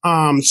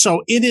 Mm-hmm.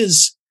 So it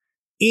is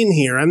in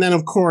here. And then,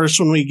 of course,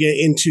 when we get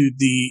into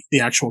the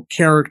actual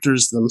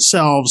characters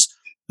themselves,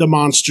 the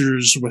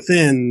monsters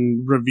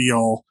within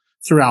reveal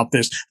throughout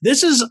this.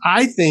 This is,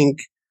 I think,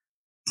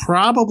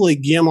 probably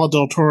Guillermo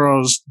del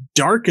Toro's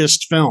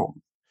darkest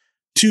film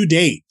to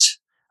date.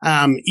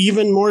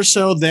 Even more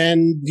so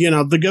than,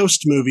 the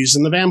ghost movies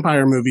and the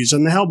vampire movies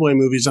and the Hellboy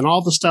movies and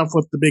all the stuff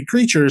with the big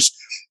creatures.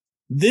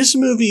 This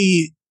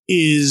movie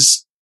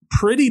is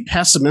pretty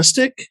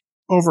pessimistic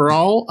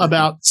overall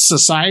about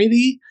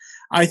society.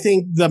 I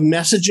think the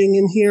messaging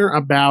in here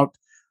about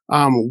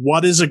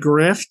what is a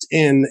grift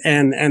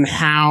and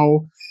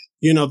how,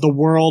 the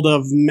world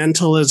of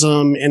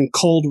mentalism and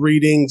cold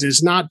readings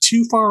is not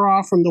too far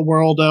off from the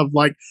world of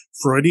like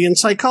Freudian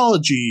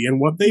psychology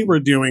and what they were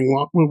doing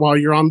while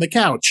you're on the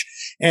couch,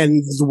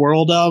 and the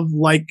world of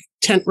like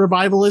tent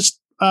revivalist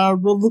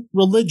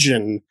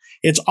religion.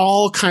 It's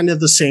all kind of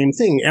the same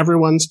thing.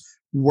 Everyone's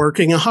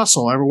working a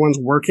hustle. Everyone's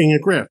working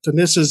a grift. And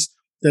this is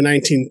the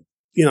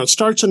it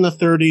starts in the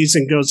 30s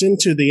and goes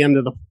into the end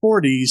of the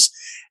 40s.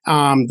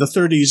 The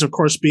 30s, of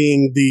course,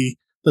 being the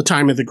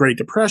time of the Great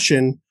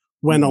Depression,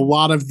 when a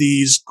lot of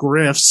these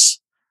grifts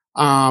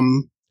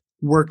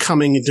were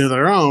coming into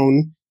their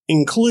own,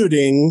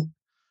 including,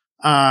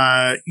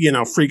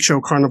 freak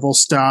show carnival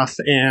stuff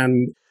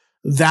and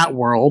that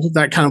world,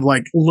 that kind of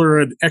like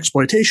lurid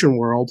exploitation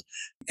world,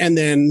 and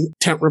then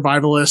tent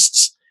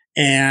revivalists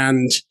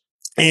and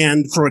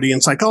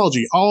Freudian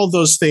psychology. All of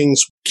those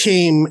things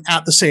came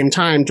at the same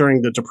time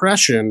during the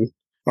Depression,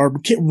 or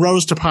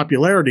rose to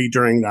popularity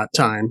during that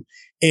time.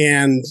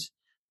 And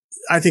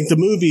I think the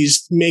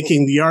movie's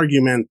making the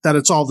argument that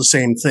it's all the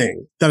same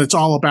thing, that it's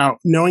all about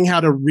knowing how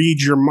to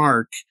read your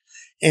mark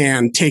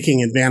and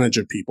taking advantage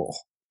of people.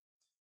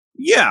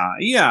 Yeah.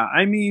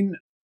 I mean,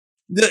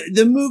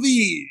 the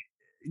movie,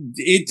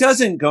 it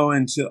doesn't go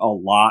into a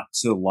lot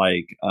to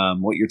like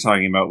what you're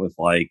talking about with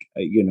like,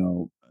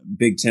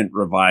 big tent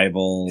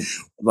revival,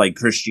 like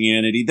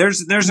Christianity.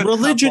 There's a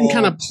religion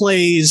kind of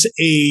plays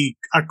a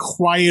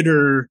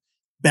quieter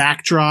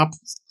backdrop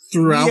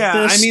throughout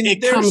this. I mean,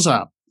 it comes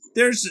up.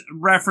 There's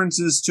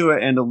references to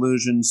it and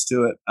allusions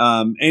to it.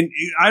 And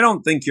I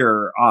don't think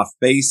you're off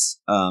base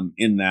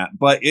in that,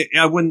 but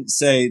I wouldn't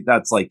say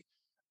that's like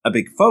a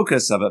big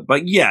focus of it.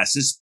 But yes,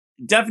 it's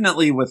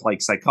definitely with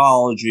like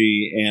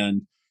psychology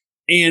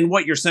and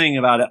what you're saying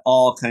about it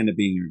all kind of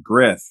being a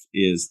grift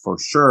is for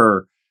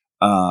sure.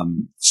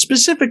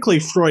 Specifically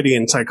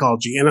Freudian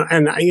psychology. And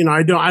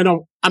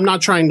I'm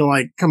not trying to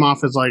like come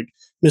off as like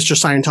Mr.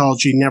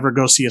 Scientology, never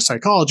go see a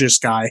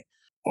psychologist guy.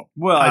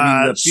 Well, I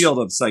mean, the field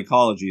of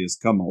psychology has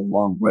come a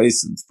long way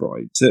since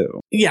Freud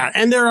too. Yeah.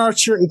 And there are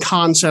certain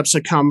concepts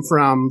that come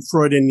from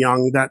Freud and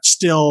Jung that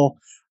still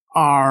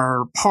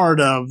are part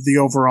of the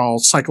overall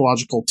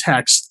psychological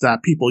text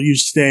that people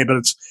use today,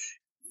 but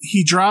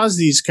he draws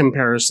these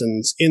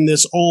comparisons in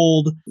this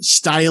old,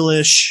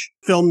 stylish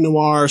film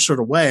noir sort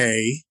of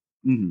way.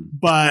 Mm-hmm.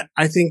 But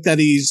I think that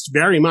he's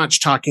very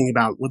much talking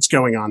about what's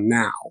going on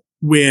now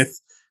with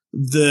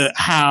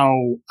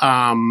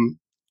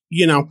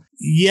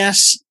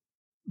yes,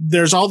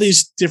 there's all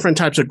these different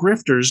types of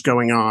grifters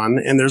going on,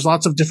 and there's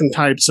lots of different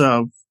types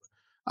of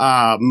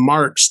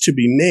marks to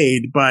be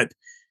made, but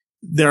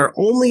they're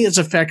only as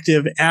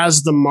effective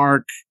as the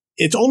mark.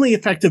 It's only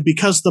effective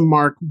because the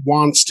mark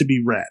wants to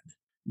be read.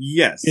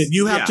 Yes.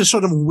 You have to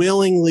sort of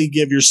willingly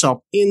give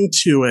yourself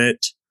into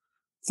it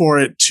for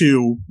it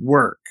to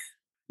work.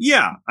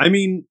 Yeah. I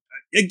mean,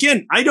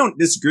 again, I don't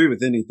disagree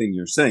with anything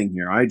you're saying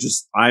here.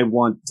 I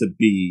want to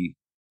be,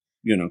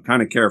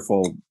 kind of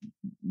careful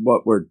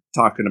what we're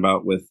talking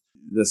about with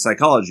the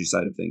psychology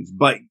side of things.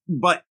 But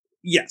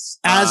yes.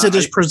 As it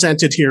is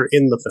presented here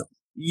in the film.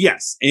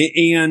 Yes.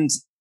 And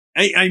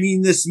I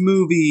mean, this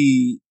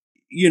movie,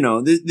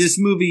 this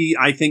movie,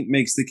 I think,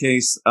 makes the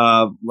case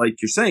of,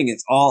 like you're saying,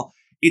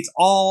 it's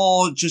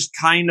all just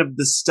kind of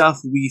the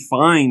stuff we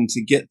find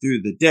to get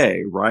through the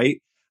day,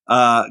 right?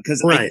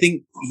 Because I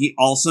think he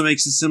also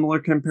makes a similar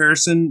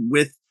comparison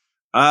with,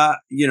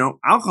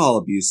 alcohol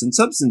abuse and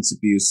substance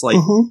abuse.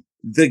 Like,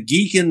 the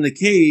geek in the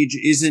cage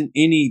isn't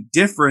any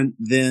different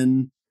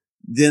than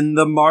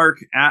the mark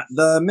at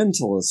the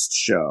Mentalist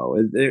show.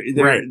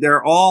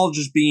 They're all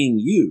just being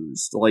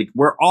used. Like,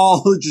 we're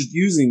all just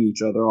using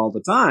each other all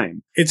the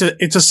time. It's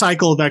a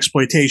cycle of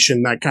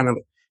exploitation that kind of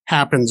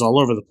happens all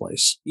over the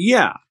place.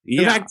 Yeah.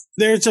 In fact,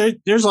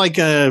 there's like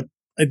a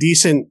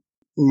decent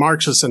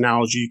Marxist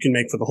analogy you can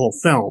make for the whole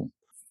film.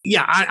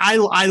 Yeah,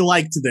 I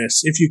liked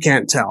this, if you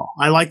can't tell.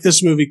 I like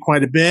this movie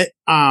quite a bit.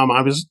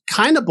 I was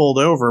kind of bowled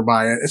over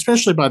by it,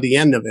 especially by the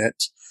end of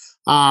it.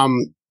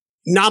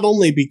 Not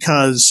only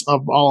because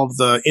of all of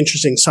the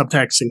interesting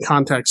subtext and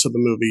context of the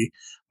movie,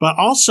 but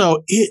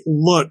also it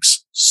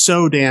looks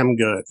so damn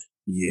good.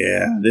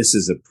 Yeah, this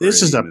is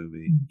a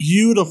movie.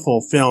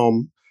 Beautiful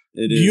film.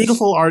 It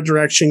beautiful art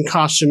direction,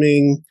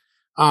 costuming.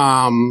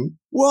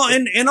 Well,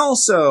 and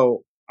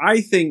also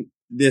I think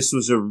this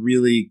was a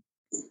really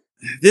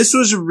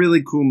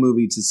cool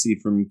movie to see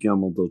from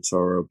Guillermo del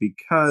Toro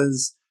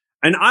because,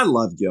 and I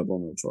love Guillermo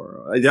del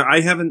Toro. I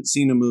haven't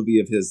seen a movie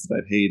of his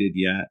that I've hated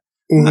yet.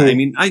 Mm-hmm. I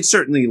mean, I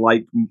certainly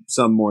like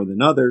some more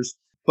than others,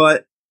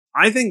 but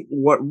I think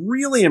what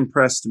really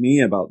impressed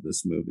me about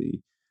this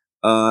movie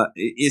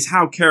is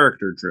how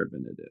character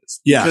driven it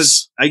is. Yes.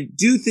 Because I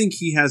do think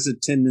he has a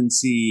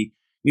tendency,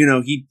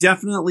 he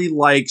definitely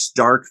likes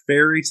dark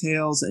fairy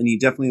tales and he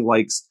definitely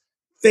likes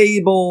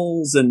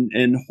fables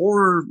and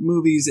horror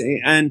movies.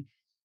 And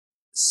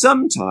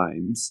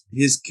sometimes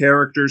his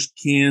characters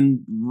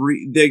can,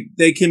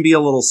 they can be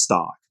a little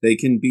stock. They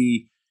can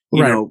be,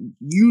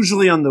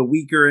 usually on the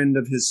weaker end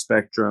of his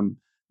spectrum.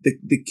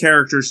 The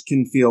characters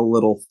can feel a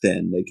little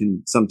thin. They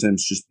can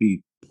sometimes just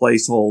be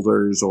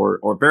placeholders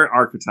or very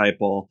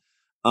archetypal.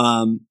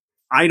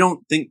 I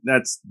don't think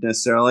that's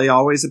necessarily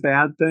always a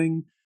bad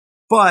thing,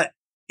 but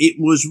it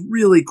was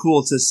really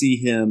cool to see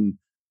him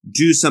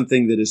do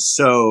something that is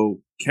so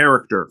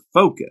character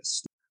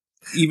focused.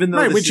 Even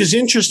though which is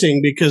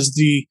interesting because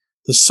the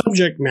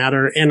subject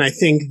matter and I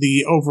think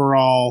the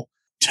overall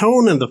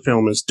tone of the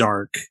film is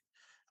dark.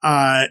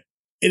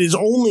 It is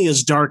only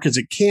as dark as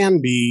it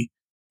can be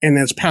and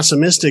as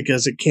pessimistic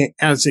as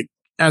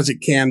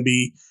it can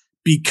be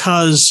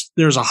because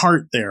there's a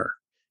heart there.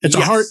 It's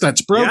a heart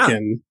that's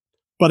broken,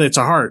 but it's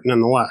a heart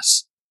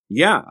nonetheless.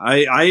 Yeah,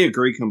 I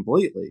agree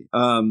completely.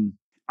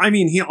 I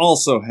mean, he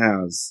also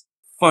has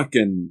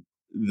fucking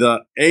the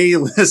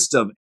A-list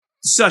of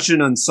such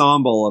an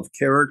ensemble of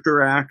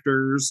character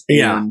actors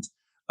and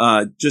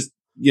just,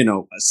 a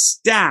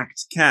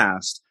stacked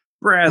cast.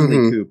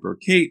 Bradley Cooper,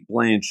 Cate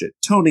Blanchett,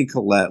 Toni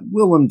Collette,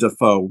 Willem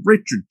Dafoe,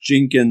 Richard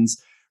Jenkins,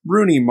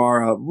 Rooney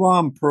Mara,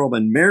 Ron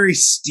Perlman, Mary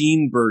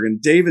Steenburgen,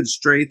 David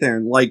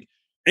Strathairn,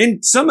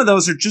 and some of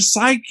those are just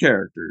side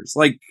characters.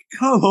 Like,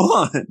 come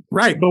on.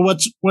 Right. But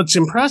what's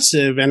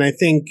impressive, and I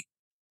think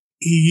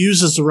he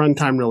uses the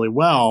runtime really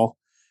well,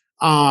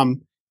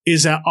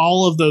 is that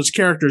all of those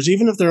characters,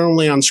 even if they're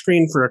only on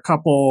screen for a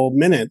couple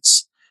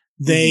minutes,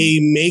 they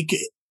make,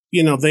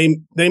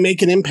 they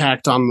make an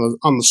impact on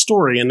the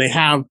story and they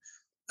have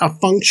a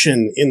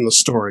function in the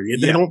story.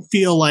 They don't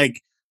feel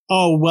like,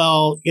 oh,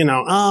 well,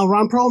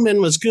 Ron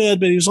Perlman was good,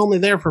 but he was only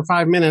there for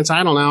 5 minutes.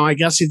 I don't know. I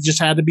guess he just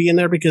had to be in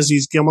there because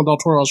he's Guillermo del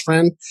Toro's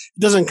friend.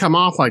 It doesn't come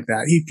off like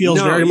that. He feels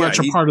very much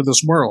a part of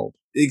this world.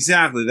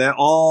 Exactly. They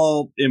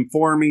all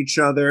inform each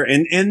other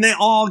and they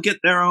all get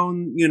their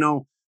own,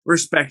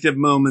 respective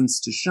moments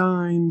to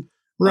shine.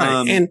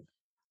 Right. And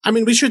I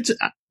mean,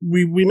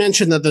 we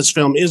mentioned that this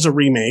film is a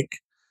remake.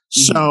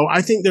 So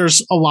I think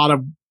there's a lot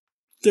of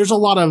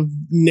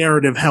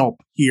narrative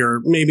help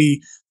here,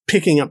 maybe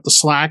picking up the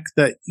slack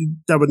that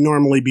would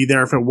normally be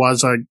there if it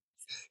was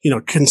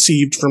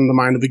conceived from the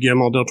mind of the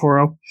Guillermo del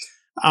Toro.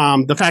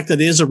 The fact that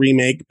it is a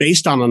remake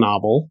based on a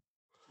novel,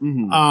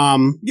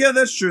 Yeah,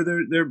 that's true.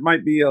 There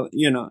might be with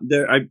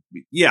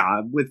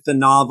the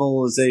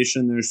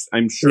novelization, there's,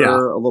 I'm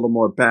sure, a little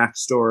more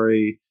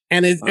backstory.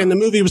 And the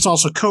movie was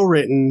also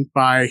co-written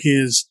by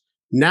his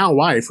now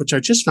wife, which I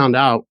just found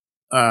out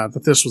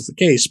that this was the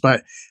case.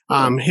 But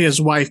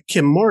his wife,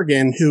 Kim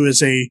Morgan, who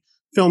is a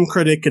film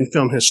critic and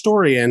film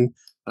historian,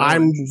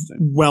 I'm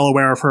well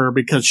aware of her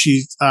because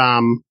she's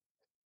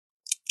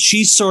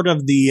sort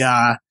of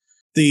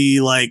the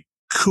like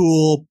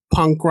cool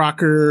punk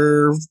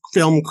rocker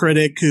film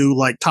critic who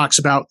like talks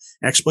about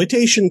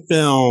exploitation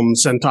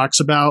films and talks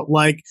about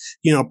like,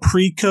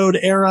 pre-code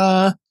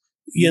era,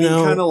 kind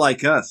of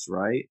like us,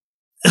 right?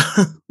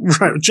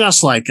 Right,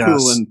 just like cool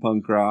us. Cool and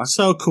punk rock.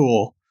 So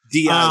cool.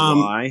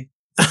 DIY.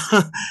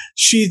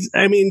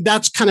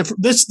 That's kind of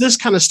this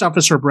kind of stuff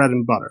is her bread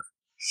and butter.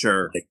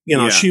 Sure.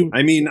 I've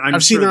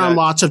seen her on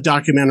lots of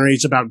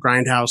documentaries about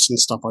Grindhouse and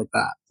stuff like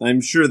that.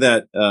 I'm sure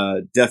that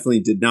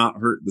definitely did not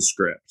hurt the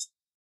script.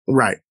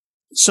 Right.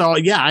 So,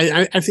 yeah,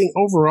 I think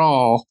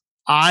overall,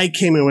 I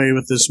came away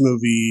with this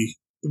movie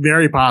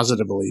very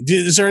positively.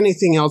 Is there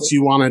anything else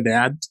you wanted to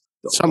add?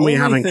 Something we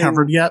haven't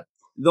covered yet?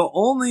 The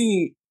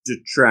only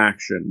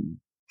detraction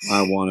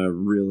I want to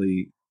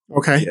really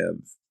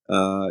give,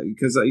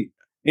 because I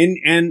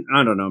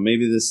don't know,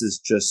 maybe this is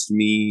just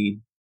me.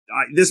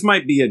 This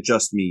might be a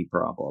just me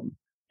problem.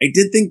 I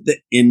did think the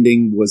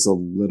ending was a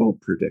little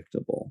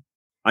predictable.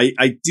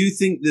 I do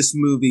think this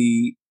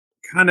movie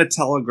kind of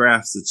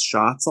telegraphs its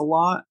shots a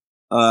lot,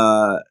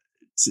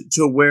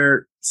 to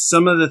where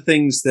some of the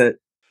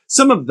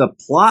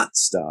plot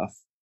stuff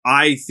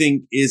I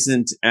think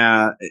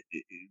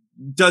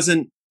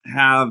doesn't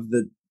have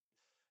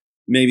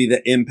maybe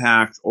the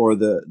impact or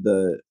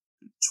the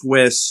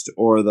twist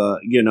or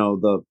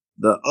the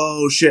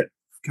oh shit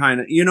kind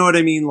of, you know what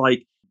I mean?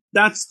 Like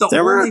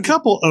there were a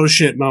couple oh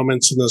shit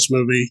moments in this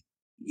movie.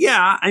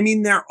 Yeah, I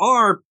mean there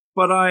are,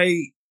 but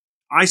I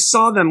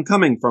saw them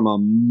coming from a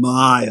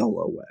mile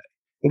away.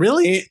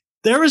 Really?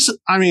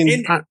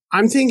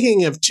 I'm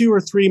thinking of 2 or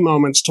 3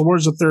 moments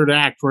towards the third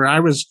act where I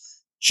was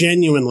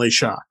genuinely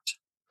shocked.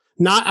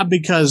 Not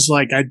because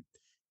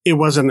it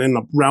wasn't in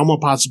the realm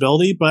of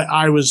possibility, but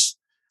I was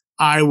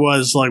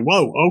like,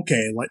 whoa,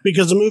 okay. Like,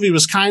 because the movie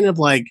was kind of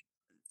like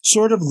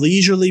sort of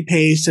leisurely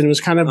paced and it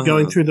was kind of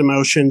going through the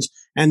motions.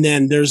 And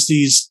then there's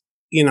these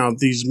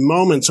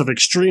moments of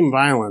extreme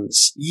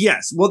violence.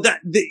 Yes. Well,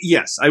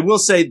 yes, I will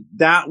say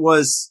that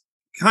was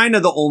kind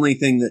of the only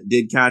thing that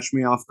did catch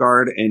me off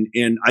guard.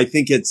 And I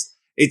think it's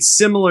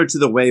similar to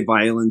the way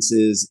violence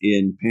is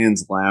in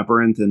Pan's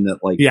Labyrinth, and that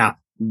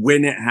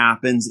when it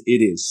happens,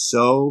 it is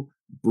so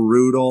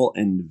brutal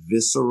and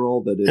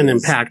visceral that and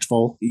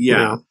impactful.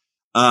 Yeah.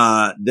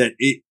 That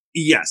it,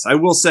 yes, I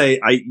will say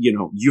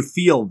you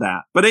feel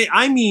that, but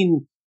I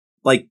mean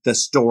like the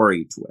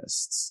story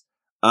twists.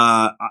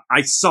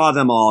 I saw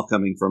them all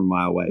coming from a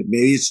mile away.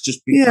 Maybe it's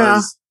just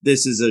because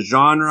this is a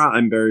genre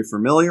I'm very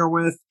familiar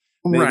with.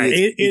 Maybe right.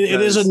 It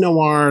is a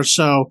noir.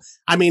 So,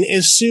 I mean,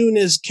 as soon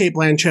as Cate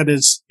Blanchett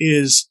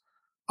is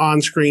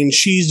on screen,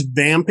 she's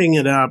vamping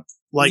it up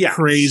like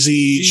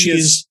crazy.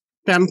 She's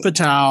femme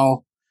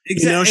fatale.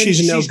 Exactly.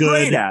 She's no good.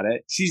 Great at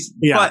it.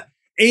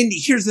 And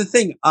here's the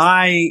thing.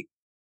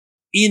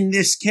 In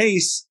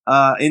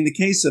the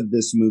case of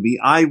this movie,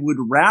 I would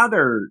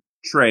rather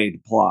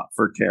trade plot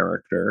for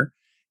character.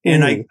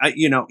 And I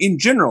in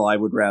general, I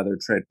would rather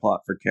trade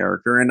plot for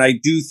character. And I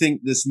do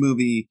think this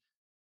movie,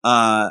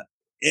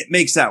 it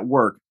makes that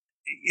work.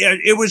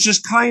 It was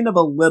just kind of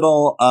a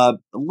little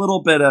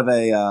bit of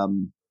a,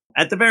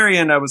 at the very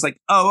end, I was like,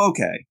 oh,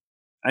 okay.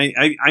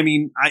 I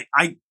mean,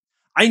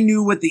 I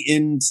knew what the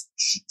end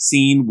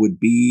scene would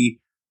be.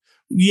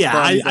 Yeah,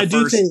 I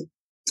do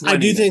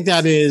think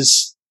that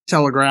is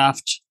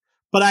telegraphed,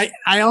 but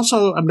I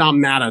also am not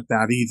mad at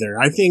that either.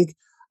 I think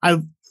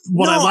I'm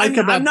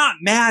not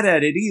mad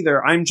at it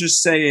either. I'm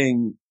just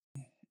saying,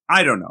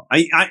 I don't know.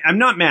 I'm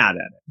not mad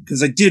at it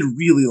because I did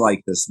really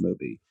like this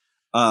movie.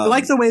 I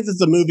like the way that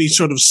the movie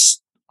sort of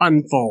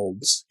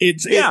unfolds.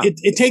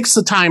 It takes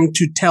the time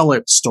to tell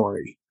its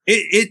story.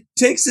 It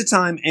takes the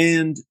time,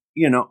 and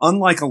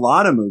unlike a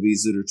lot of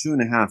movies that are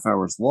 2.5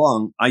 hours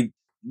long,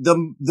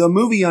 the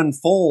movie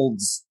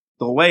unfolds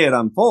the way it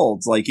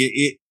unfolds. Like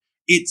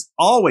it's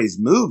always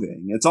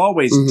moving. It's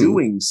always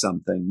doing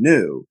something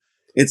new.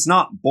 It's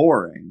not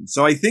boring.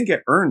 So I think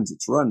it earns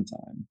its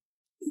runtime.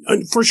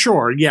 For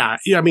sure. Yeah.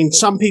 I mean,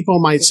 some people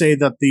might say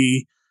that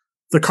the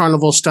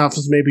carnival stuff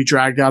is maybe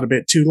dragged out a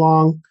bit too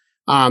long.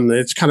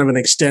 It's kind of an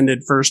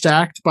extended first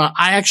act, but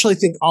I actually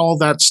think all of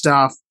that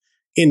stuff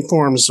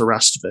informs the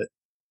rest of it.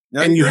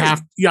 And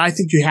I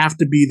think you have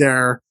to be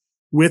there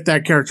with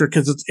that character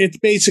because it's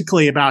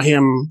basically about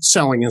him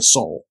selling his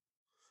soul.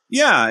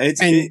 Yeah.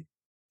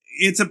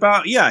 It's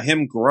about,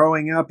 him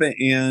growing up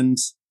and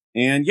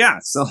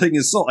selling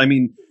his soul. I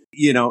mean,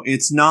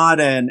 it's not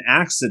an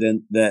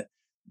accident that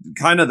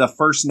kind of the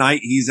first night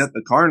he's at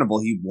the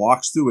carnival, he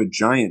walks through a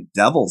giant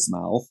devil's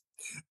mouth.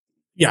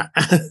 Yeah.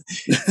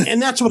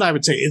 And that's what I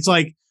would say. It's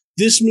like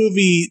this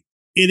movie,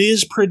 it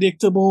is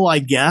predictable, I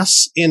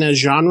guess, in a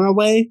genre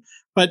way,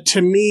 but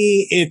to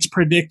me, it's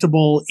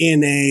predictable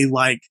in a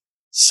like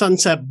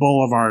Sunset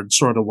Boulevard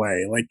sort of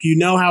way. Like, you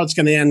know how it's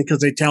going to end because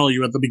they tell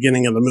you at the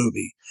beginning of the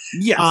movie.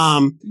 Yes.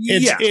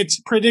 It's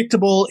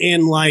predictable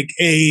in like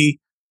a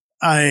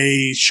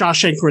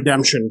Shawshank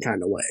Redemption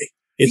kind of way.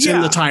 It's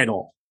in the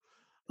title.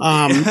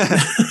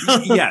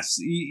 Yes,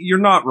 you're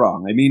not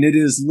wrong. I mean, it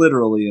is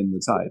literally in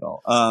the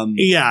title.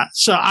 Yeah.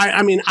 So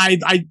I mean,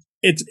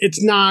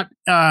 it's not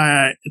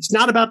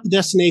about the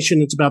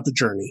destination. It's about the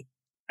journey.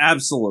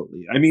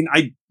 Absolutely. I mean,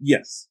 I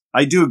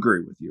do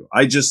agree with you.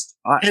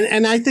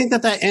 And I think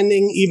that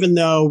ending, even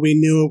though we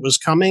knew it was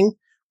coming,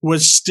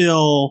 was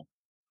still.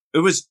 It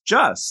was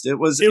just. It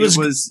was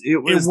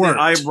the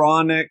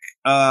ironic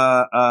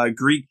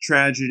Greek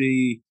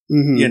tragedy,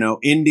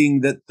 ending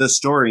that the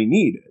story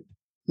needed.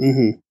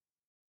 Mm-hmm.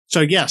 So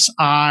yes,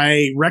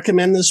 I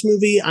recommend this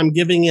movie. I'm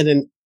giving it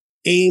an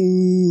A-.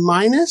 And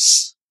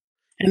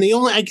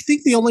I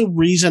think the only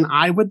reason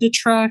I would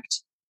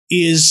detract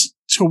is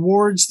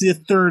towards the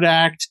third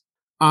act.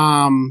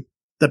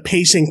 The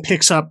pacing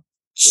picks up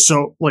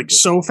so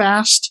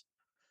fast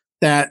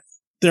that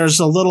there's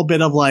a little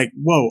bit of like,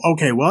 whoa,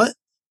 okay, what?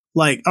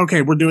 Like,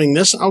 okay, we're doing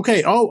this.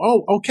 Okay.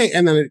 Oh, okay.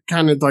 And then it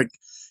kind of like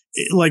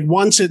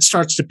once it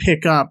starts to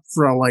pick up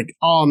for like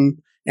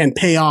and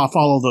pay off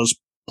all of those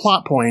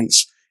plot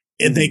points,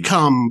 they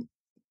come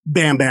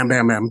bam, bam,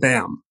 bam, bam,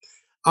 bam.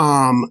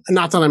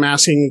 Not that I'm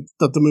asking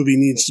that the movie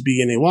needs to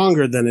be any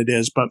longer than it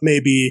is, but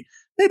maybe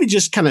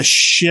just kind of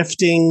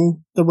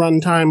shifting the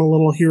runtime a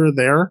little here or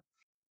there.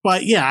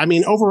 But yeah, I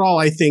mean, overall,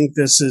 I think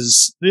this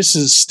is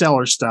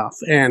stellar stuff,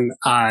 and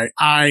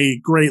I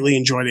greatly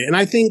enjoyed it. And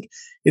I think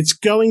it's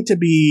going to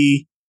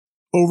be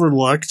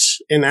overlooked,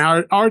 and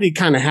already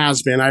kind of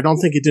has been. I don't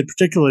think it did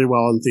particularly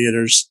well in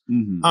theaters.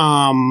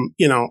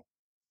 Mm-hmm.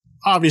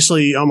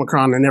 Obviously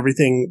Omicron and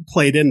everything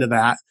played into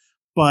that,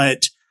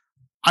 but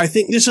I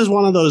think this is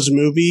one of those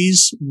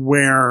movies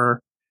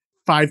where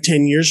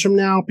 5-10 years from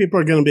now, people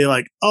are going to be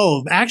like,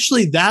 oh,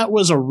 actually, that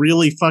was a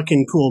really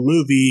fucking cool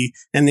movie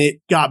and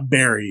it got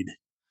buried.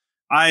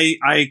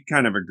 I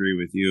kind of agree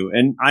with you.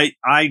 And I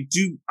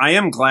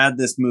am glad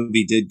this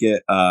movie did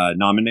get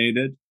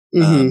nominated.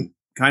 Mm-hmm.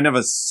 Kind of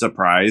a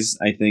surprise,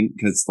 I think,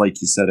 because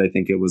like you said, I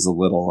think it was a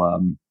little,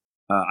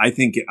 I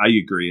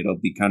agree. It'll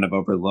be kind of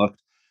overlooked.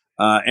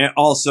 And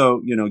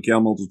also,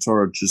 Guillermo del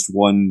Toro just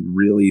won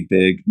really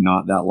big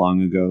not that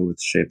long ago with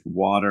Shape of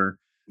Water.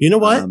 You know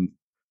what? I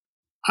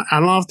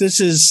don't know if this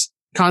is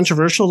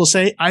controversial to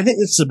say. I think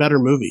this is a better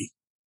movie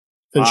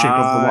than Shape of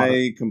the Water.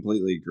 I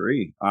completely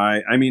agree.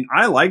 I mean,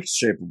 I liked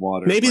Shape of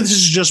Water. Maybe this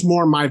is just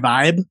more my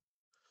vibe,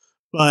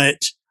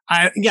 but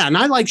and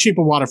I like Shape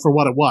of Water for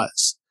what it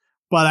was.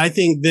 But I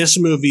think this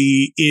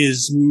movie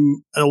is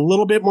a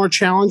little bit more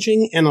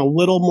challenging and a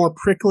little more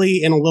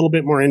prickly and a little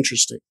bit more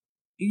interesting.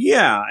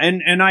 Yeah,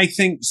 and I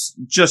think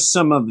just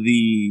some of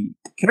the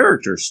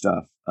character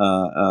stuff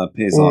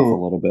pays off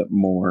a little bit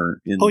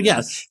more.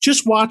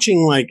 Just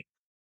watching like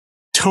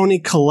Toni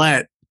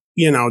Collette,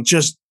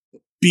 just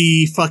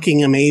be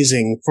fucking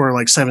amazing for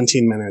like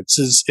 17 minutes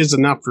is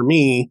enough for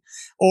me.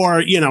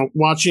 Or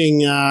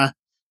watching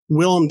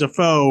Willem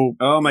Dafoe.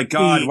 Oh my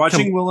God,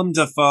 watching Willem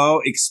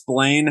Dafoe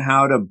explain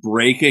how to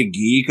break a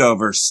geek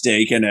over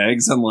steak and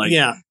eggs. I'm like,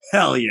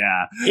 hell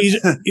yeah. He's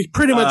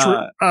pretty much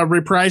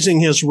reprising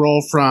his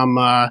role from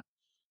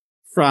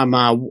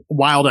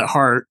Wild at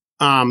Heart,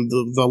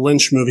 the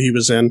Lynch movie he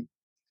was in.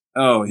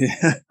 Oh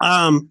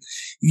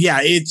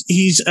yeah.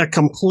 He's a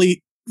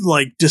complete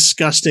like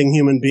disgusting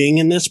human being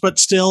in this, but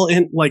still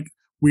like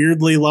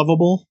weirdly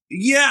lovable.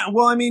 Yeah,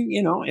 well, I mean,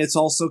 it's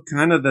also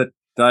kind of the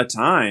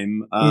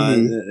time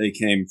that they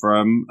came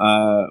from,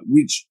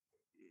 which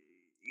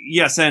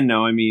yes and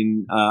no. I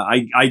mean,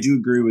 I do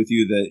agree with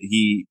you that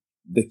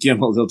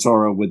Guillermo del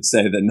Toro would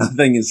say that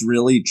nothing has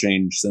really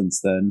changed since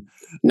then.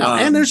 No,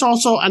 and there's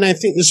also, and I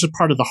think this is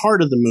part of the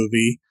heart of the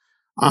movie,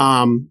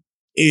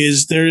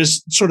 is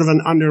there's sort of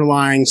an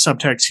underlying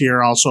subtext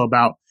here also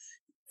about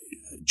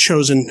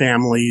chosen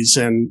families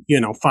and,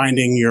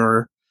 finding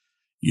your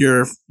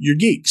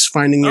geeks,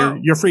 finding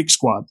your freak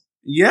squad.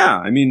 Yeah,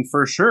 I mean,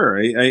 for sure.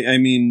 I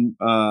mean,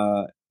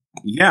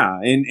 yeah.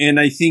 And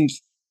I think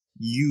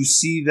you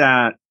see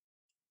that,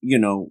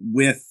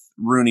 with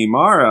Rooney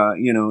Mara,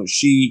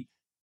 she's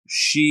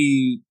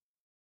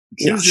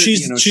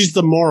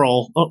the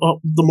moral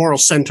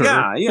center.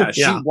 Yeah.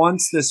 She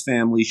wants this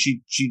family.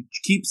 She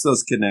keeps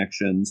those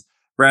connections.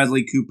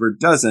 Bradley Cooper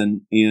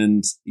doesn't,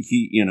 and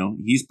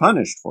he's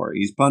punished for it.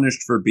 He's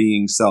punished for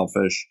being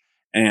selfish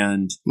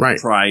and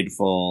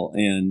prideful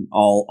and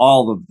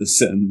all of the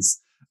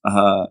sins.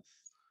 I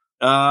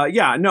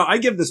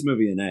give this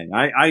movie an A.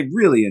 I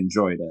really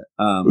enjoyed it.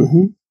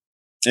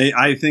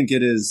 I think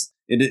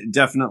it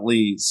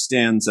definitely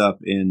stands up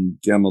in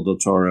Guillermo del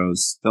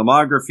Toro's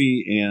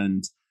filmography,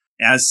 and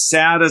as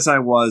sad as I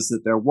was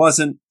that there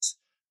wasn't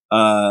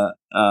a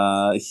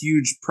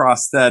huge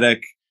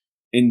prosthetic,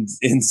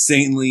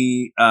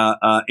 insanely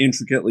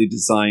intricately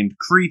designed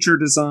creature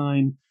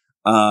design,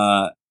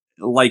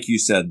 like you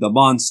said, the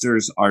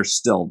monsters are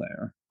still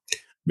there.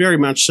 Very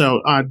much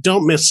so.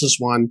 Don't miss this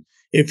one.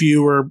 if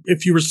you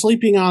were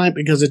sleeping on it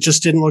because it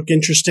just didn't look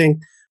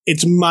interesting,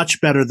 it's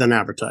much better than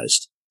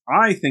advertised.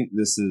 I think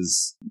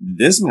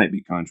this might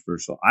be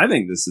controversial. I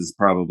think this is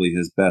probably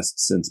his best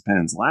since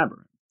Pan's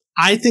Labyrinth.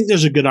 I think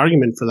there's a good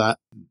argument for that.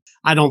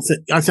 I don't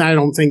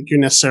think you're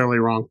necessarily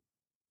wrong.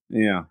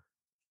 Yeah.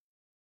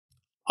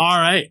 All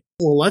right.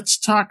 Well, let's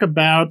talk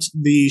about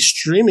the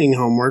streaming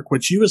homework,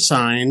 which you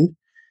assigned,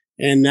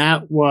 and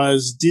that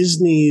was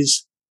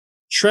Disney's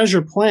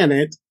Treasure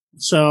Planet.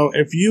 So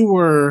if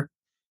you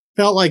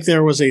felt like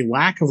there was a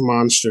lack of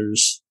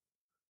monsters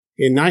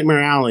in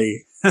Nightmare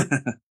Alley,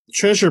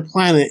 Treasure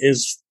Planet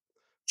is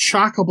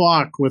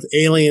chock-a-block with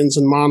aliens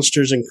and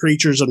monsters and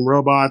creatures and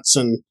robots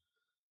and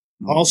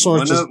all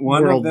sorts of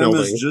one world of them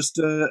building. Is just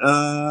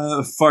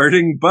a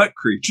farting butt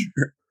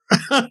creature.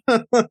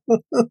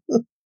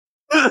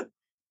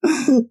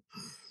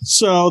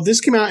 So this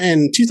came out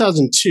in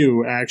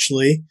 2002,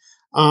 actually,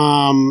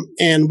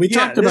 and we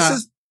talked about. This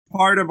is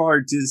part of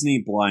our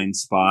Disney blind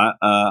spot.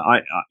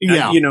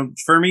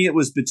 For me, it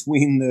was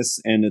between this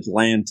and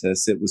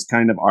Atlantis. It was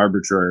kind of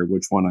arbitrary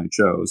which one I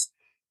chose.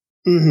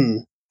 Mm-hmm.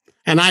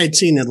 And I had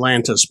seen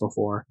Atlantis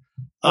before.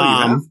 Oh,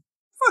 you have?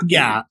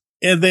 Yeah.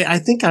 And I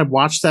think I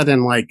watched that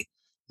in like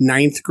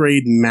 9th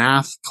grade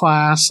math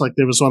class. Like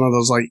there was one of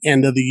those like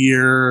end of the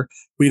year.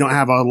 We don't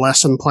have a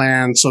lesson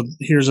plan. So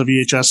here's a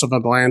VHS of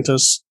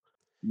Atlantis.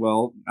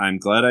 Well, I'm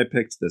glad I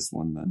picked this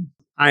one then.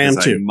 I am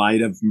too. I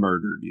might have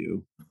murdered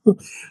you.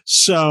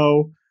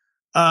 So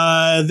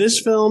this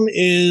film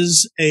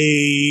is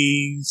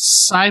a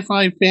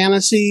sci-fi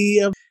fantasy.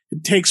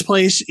 It takes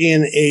place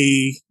in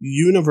a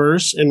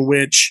universe in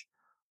which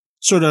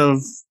sort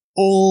of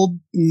old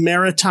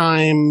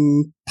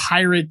maritime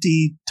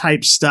piratey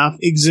type stuff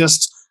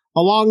exists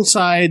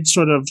alongside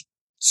sort of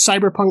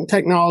cyberpunk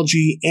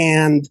technology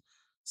and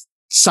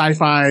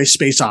sci-fi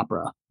space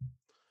opera.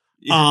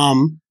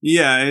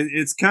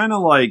 It's kind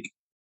of like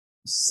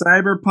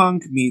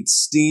cyberpunk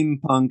meets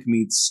steampunk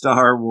meets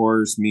Star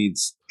Wars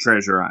meets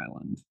Treasure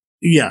Island.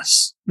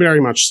 Yes, very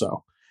much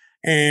so.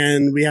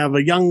 And we have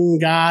a young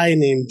guy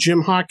named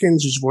Jim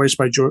Hawkins, who's voiced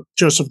by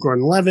Joseph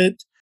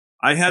Gordon-Levitt.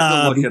 I had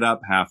to look it up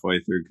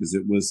halfway through because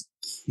it was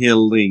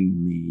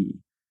killing me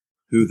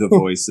who the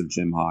voice of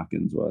Jim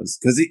Hawkins was.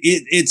 Because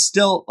it's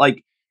still,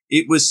 like,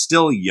 it was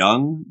still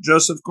young,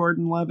 Joseph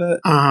Gordon-Levitt.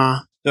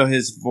 So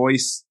his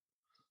voice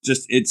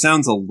it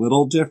sounds a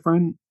little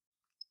different.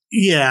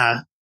 Yeah.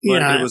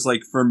 But it was,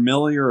 like,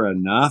 familiar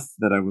enough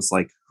that I was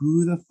like,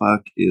 who the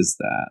fuck is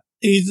that?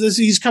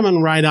 He's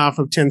coming right off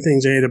of 10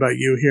 Things I Hate About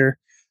You here.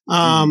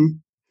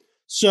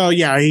 So,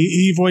 yeah,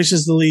 he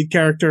voices the lead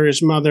character.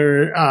 His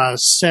mother,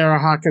 Sarah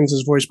Hawkins,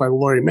 is voiced by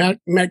Laurie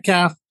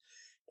Metcalf.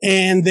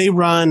 And they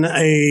run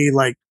a,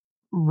 like,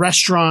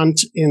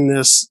 restaurant in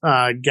this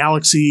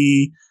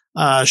Galaxy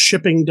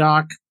shipping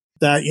dock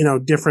that,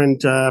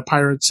 different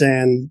pirates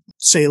and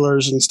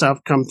sailors and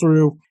stuff come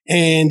through.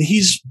 And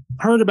he's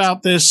heard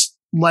about this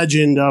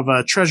legend of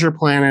a treasure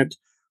planet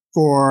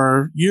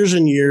for years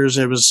and years.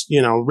 It was,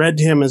 read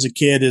to him as a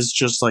kid as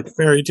just like a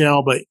fairy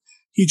tale, but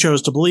he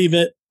chose to believe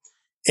it.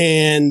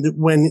 And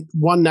when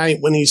one night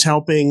when he's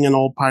helping an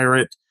old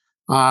pirate,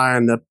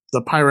 and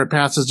the pirate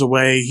passes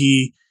away,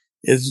 he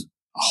is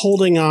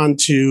holding on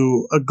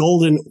to a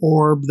golden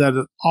orb that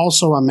is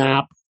also a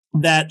map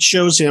that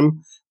shows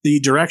him the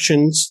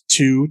directions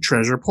to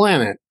Treasure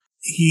Planet.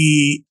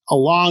 He,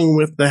 along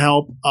with the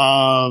help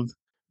of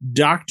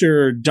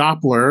Dr.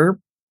 Doppler,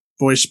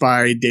 voiced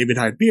by David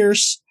Hyde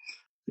Pierce,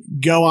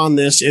 go on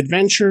this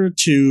adventure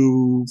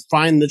to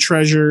find the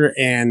treasure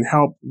and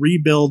help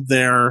rebuild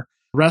their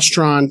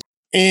restaurant.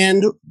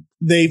 And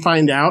they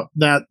find out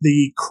that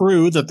the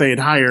crew that they had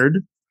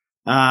hired,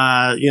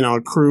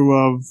 a crew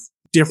of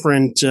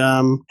different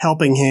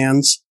helping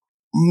hands,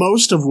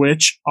 most of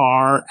which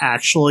are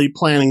actually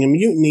planning a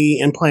mutiny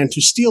and plan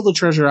to steal the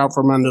treasure out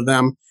from under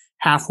them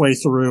halfway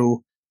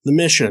through the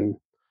mission.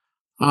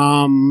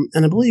 And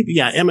I believe,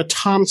 Emma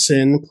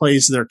Thompson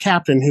plays their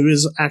captain, who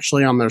is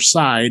actually on their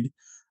side.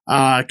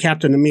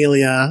 Captain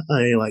Amelia,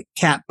 a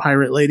cat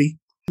pirate lady.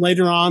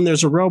 Later on,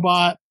 there's a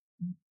robot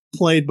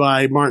played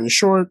by Martin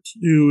Short,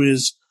 who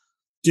is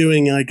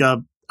doing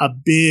a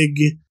big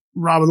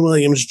Robin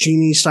Williams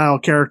genie style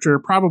character.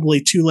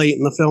 Probably too late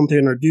in the film to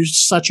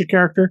introduce such a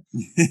character.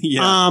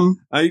 Yeah,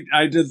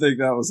 I did think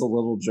that was a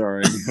little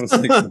jarring. I was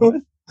like, what?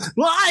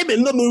 Well, I'm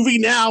in the movie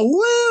now.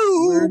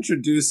 Woo! We're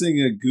introducing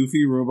a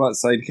goofy robot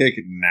sidekick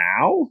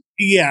now?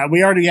 Yeah,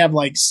 we already have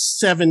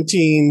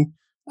 17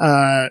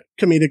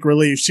 comedic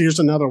reliefs. Here's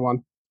another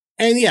one.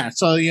 And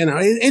so,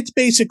 it's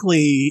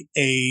basically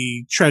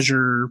a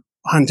treasure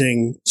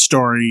hunting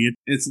story.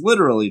 It's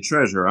literally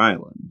Treasure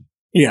Island.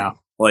 Yeah.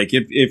 Like,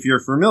 if you're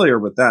familiar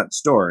with that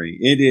story,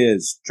 it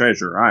is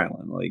Treasure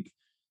Island. Like,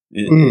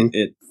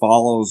 it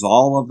follows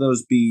all of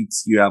those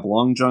beats. You have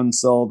Long John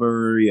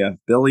Silver, you have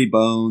Billy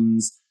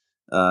Bones,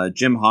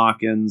 Jim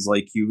Hawkins.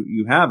 Like,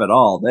 you have it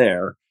all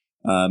there.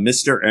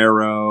 Mr.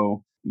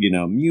 Arrow,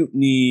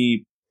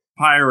 mutiny,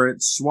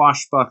 pirates,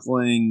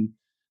 swashbuckling,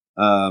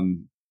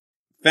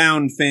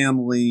 found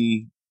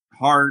family,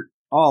 heart,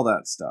 all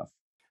that stuff.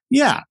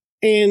 Yeah.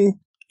 And,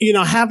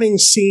 having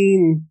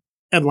seen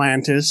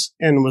Atlantis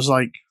and was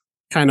like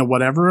kind of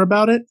whatever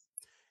about it,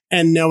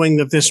 and knowing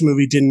that this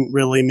movie didn't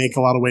really make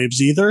a lot of waves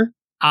either,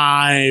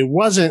 I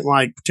wasn't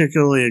like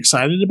particularly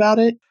excited about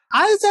it.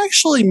 I was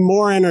actually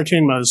more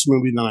entertained by this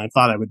movie than I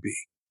thought I would be.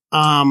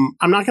 I'm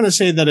not going to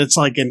say that it's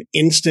like an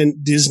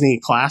instant Disney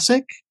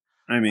classic.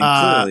 I mean,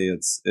 clearly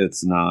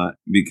it's not,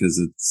 because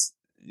it's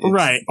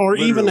right, or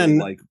even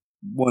like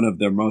one of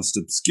their most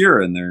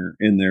obscure in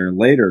their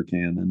later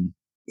canon.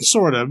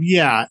 Sort of,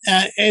 yeah,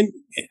 and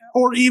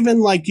or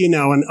even like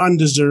an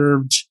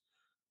undeserved,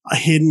 a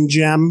hidden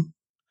gem.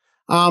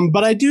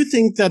 But I do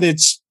think that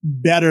it's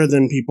better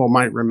than people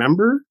might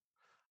remember.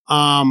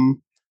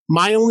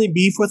 My only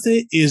beef with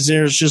it is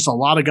there's just a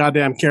lot of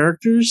goddamn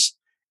characters,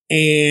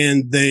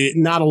 and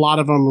not a lot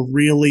of them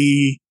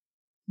really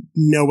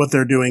know what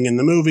they're doing in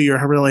the movie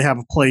or really have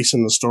a place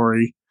in the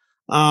story.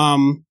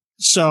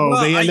 So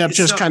they end up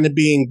just kind of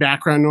being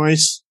background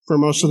noise for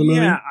most of the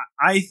movie. Yeah,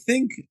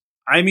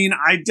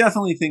 I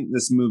definitely think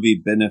this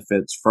movie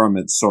benefits from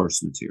its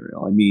source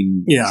material. I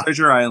mean,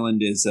 Treasure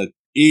Island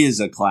is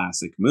a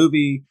classic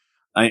movie,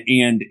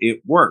 and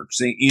it works.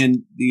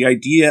 And the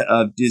idea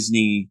of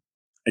Disney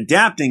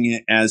adapting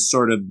it as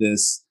sort of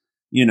this,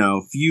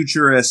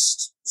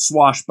 futurist,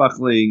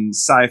 swashbuckling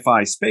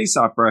sci-fi space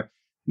opera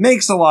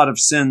makes a lot of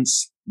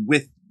sense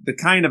with the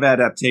kind of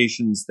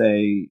adaptations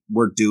they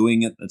were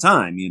doing at the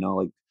time,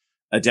 like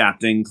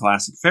adapting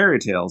classic fairy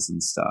tales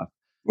and stuff.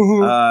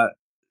 Mm-hmm.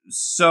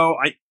 So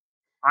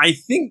I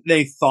think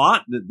they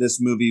thought that this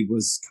movie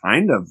was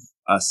kind of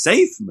a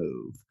safe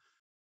move.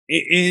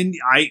 And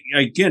I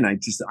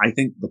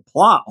think the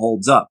plot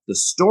holds up. The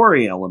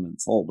story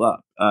elements hold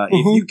up.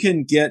 If you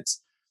can get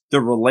the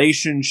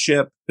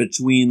relationship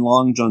between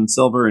Long John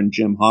Silver and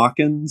Jim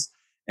Hawkins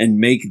and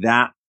make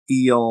that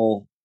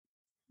feel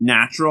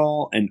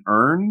natural and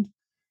earned,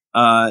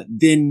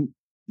 then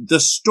the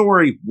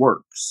story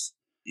works.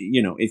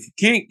 If you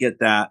can't get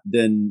that,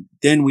 then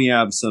we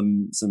have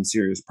some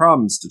serious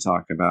problems to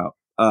talk about.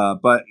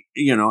 But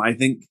I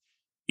think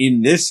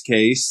in this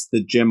case,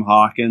 that Jim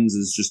Hawkins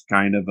is just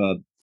kind of a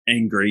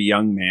angry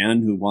young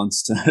man who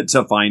wants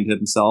to find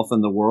himself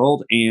in the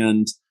world,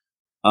 and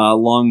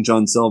Long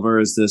John Silver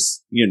is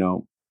this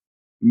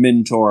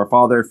mentor,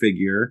 father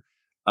figure,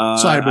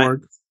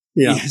 cyborg.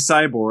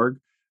 Cyborg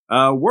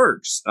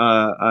works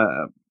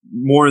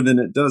more than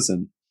it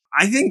doesn't.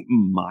 I think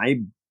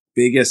my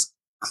biggest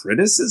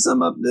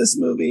criticism of this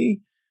movie,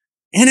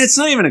 and it's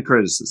not even a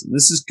criticism,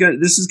 this is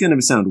going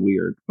to sound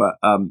weird, but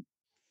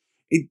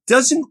it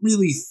doesn't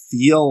really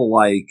feel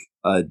like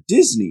a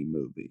Disney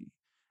movie.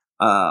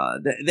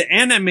 The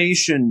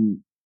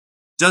animation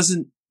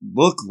doesn't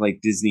look like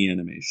Disney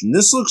animation.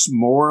 This looks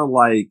more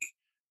like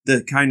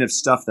the kind of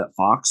stuff that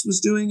Fox was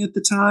doing at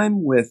the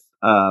time with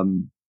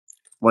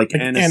like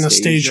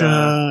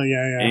Anastasia,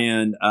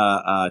 and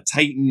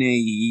Titan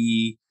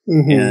AE,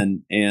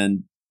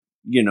 and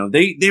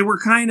they were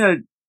kind of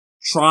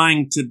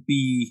trying to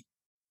be,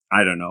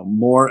 I don't know,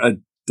 more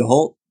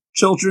adult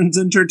children's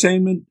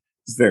entertainment.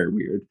 It's very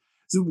weird.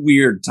 It's a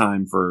weird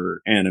time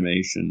for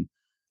animation.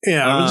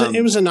 Yeah,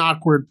 it was an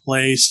awkward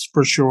place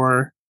for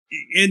sure.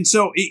 And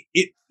so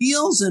it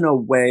feels in a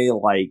way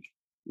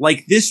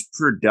like this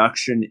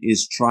production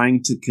is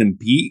trying to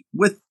compete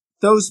with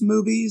those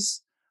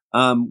movies,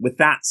 with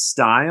that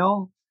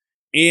style.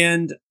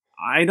 And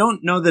I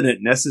don't know that it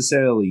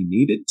necessarily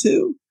needed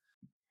to.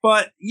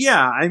 But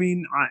yeah, I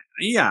mean,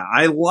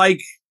 I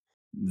like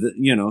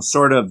the,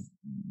 sort of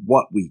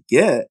what we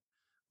get.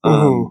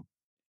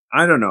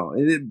 I don't know,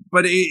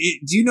 but do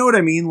you know what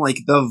I mean?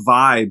 Like the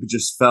vibe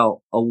just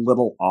felt a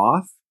little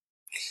off.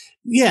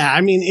 Yeah,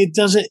 I mean, it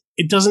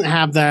doesn't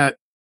have that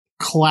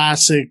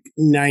classic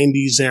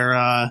 90s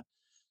era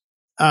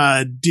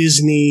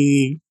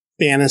Disney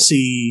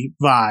fantasy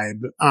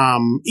vibe.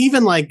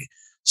 Even like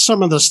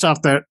some of the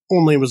stuff that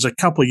only was a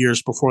couple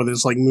years before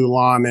this, like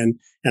Mulan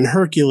and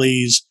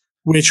Hercules,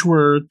 which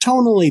were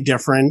tonally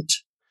different.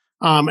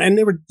 And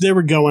they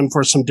were going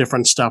for some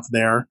different stuff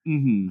there.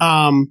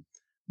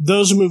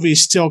 Those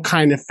movies still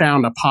kind of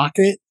found a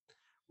pocket,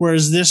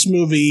 whereas this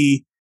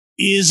movie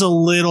is a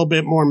little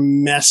bit more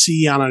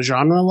messy on a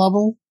genre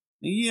level.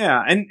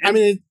 Yeah, and I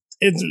mean,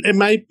 it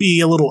might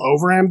be a little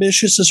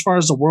overambitious as far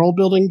as the world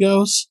building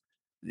goes.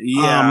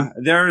 Yeah,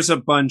 there's a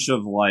bunch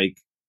of like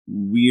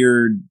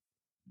weird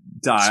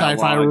dialogue,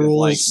 sci-fi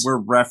rules. Like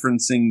we're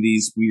referencing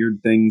these weird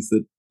things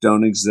that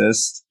don't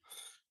exist,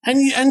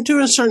 and to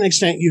a certain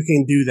extent, you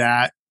can do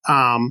that.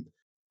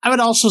 I would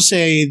also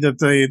say that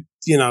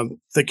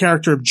the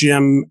character of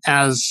Jim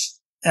as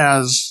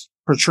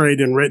portrayed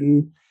and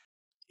written,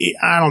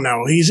 I don't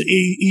know.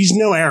 He's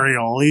no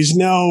Ariel. He's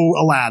no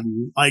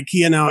Aladdin. Like,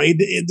 he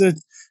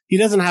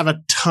doesn't have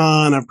a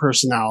ton of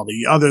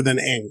personality other than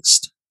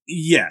angst.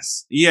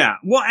 Yes. Yeah.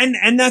 Well,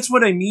 and that's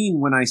what I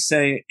mean when I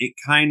say it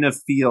kind of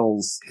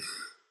feels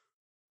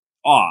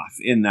off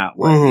in that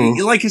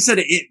way. Like I said,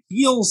 it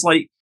feels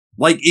like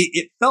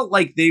it felt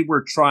like they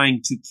were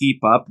trying to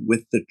keep up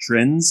with the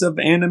trends of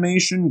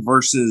animation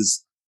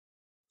versus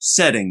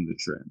setting the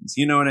trends.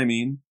 You know what I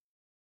mean?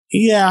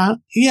 Yeah,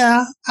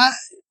 yeah.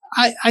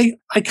 I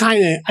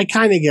kind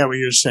of get what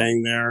you're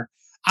saying there.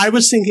 I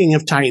was thinking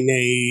of Titan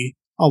a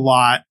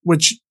lot,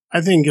 which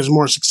I think is a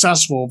more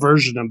successful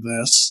version of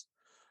this.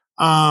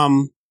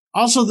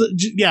 Also,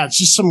 it's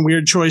just some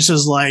weird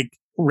choices like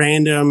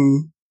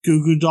random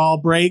Goo Goo Doll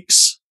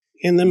breaks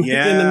in the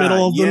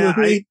middle of the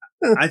movie.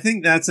 I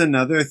think that's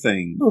another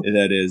thing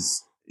that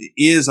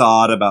is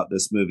odd about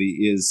this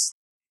movie is,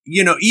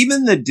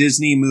 even the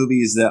Disney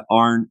movies that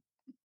aren't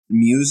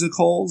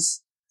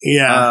musicals,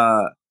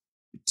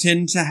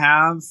 tend to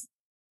have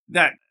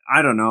that,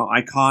 I don't know,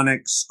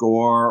 iconic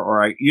score,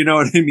 or you know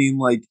what I mean,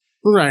 like,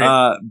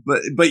 right.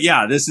 But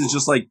yeah, this is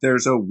just like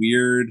there's a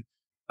weird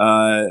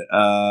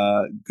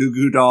Goo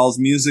Goo Dolls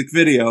music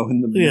video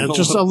in the middle. Yeah,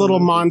 just a little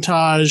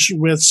montage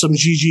with some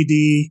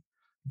GGD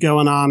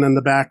going on in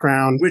the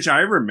background. Which I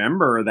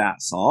remember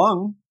that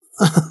song.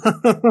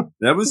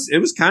 It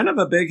was kind of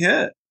a big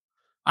hit.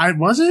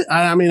 Was it?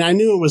 I mean, I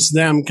knew it was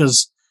them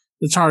because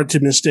it's hard to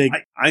mistake.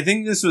 I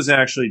think this was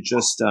actually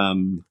just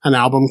an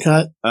album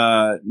cut.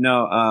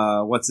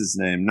 No, what's his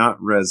name? Not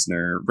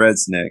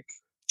Resnick.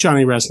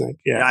 Johnny Resnick.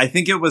 Yeah, I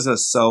think it was a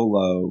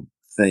solo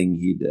thing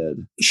he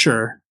did.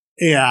 Sure.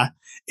 Yeah.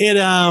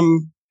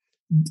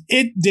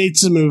 It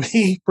dates the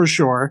movie for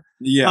sure.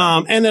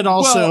 Yeah. And it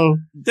also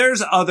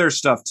there's other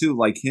stuff too,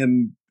 like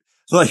him,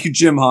 like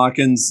Jim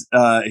Hawkins,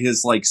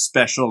 his like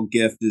special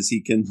gift is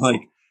he can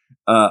like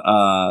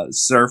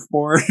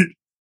surfboard.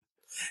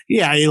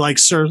 Yeah, he like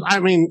surfs. I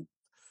mean,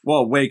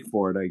 well,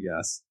 wakeboard, I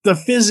guess. The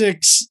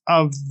physics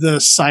of the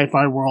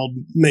sci-fi world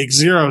make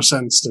zero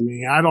sense to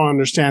me. I don't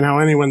understand how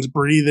anyone's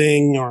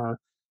breathing or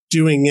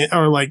doing it,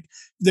 or like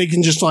they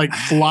can just like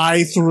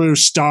fly through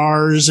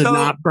stars and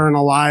not burn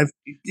alive.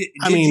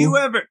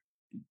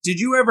 Did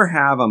you ever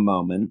have a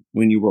moment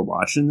when you were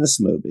watching this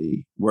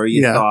movie where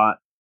you thought,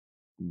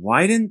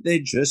 why didn't they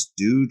just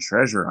do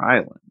Treasure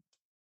Island?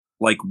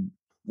 Like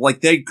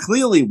they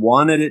clearly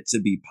wanted it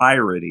to be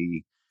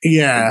piratey.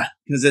 Yeah.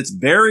 Because it's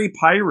very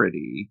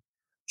piratey.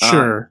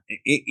 Sure.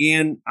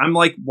 And I'm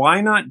like,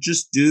 why not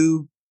just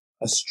do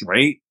a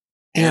straight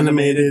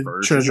animated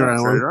version Treasure of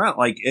Island? Treasure Island?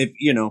 Like,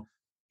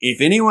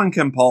 if anyone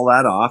can pull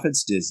that off,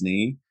 it's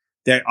Disney.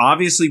 They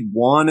obviously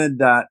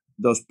wanted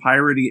those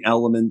piratey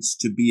elements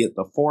to be at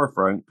the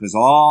forefront because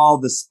all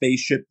the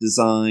spaceship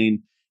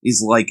design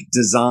is like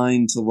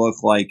designed to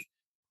look like,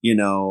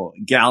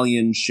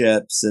 galleon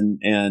ships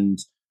and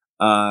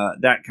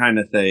that kind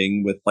of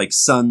thing with like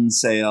sun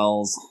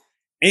sails.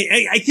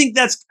 I think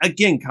that's,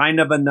 again, kind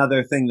of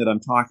another thing that I'm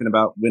talking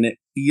about when it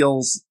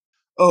feels,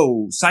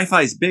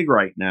 sci-fi's big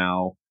right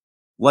now.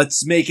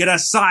 Let's make it a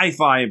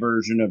sci-fi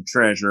version of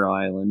Treasure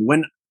Island.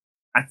 When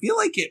I feel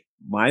like it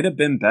might have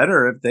been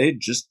better if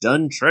they'd just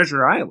done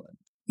Treasure Island.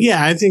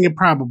 Yeah, I think it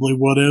probably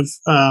would have.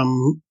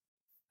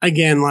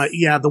 Again,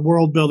 the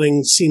world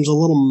building seems a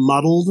little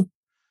muddled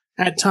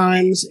at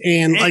times,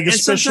 and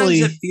especially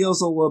sometimes it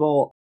feels a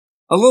little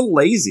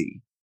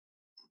lazy.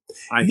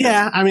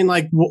 I mean,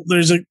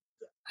 there's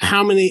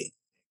how many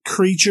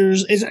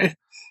creatures is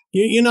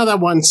you know that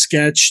one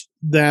sketch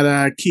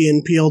that Key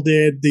and Peele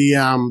did, the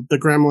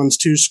Gremlins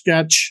 2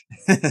 sketch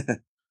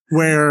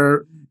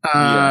where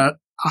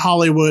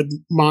Hollywood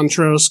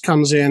Montrose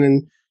comes in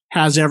and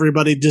has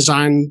everybody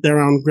design their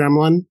own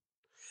gremlin.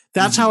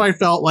 That's how I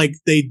felt like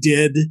they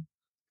did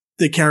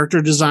the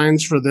character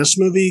designs for this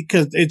movie,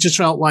 because it just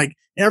felt like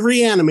every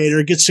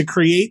animator gets to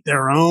create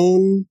their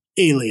own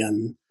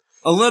alien.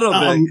 A little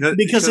bit.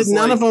 Because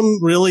none of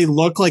them really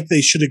look like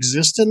they should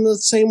exist in the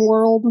same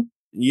world.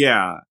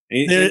 Yeah.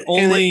 There's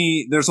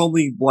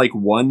only like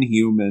one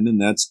human, and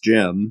that's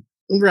Jim.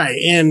 Right.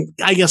 And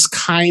I guess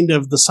kind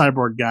of the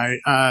cyborg guy.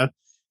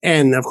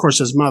 And of course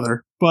his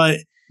mother. But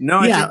no,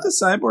 I think the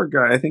cyborg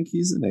guy, I think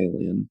he's an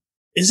alien.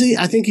 Is he?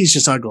 I think he's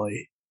just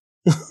ugly.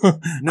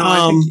 No,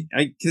 I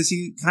think because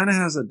he kind of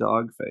has a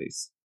dog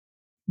face.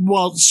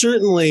 Well,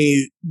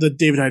 certainly the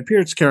David Hyde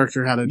Pierce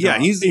character had a dog. Yeah,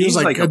 he was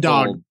like a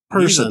dog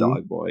person. He's a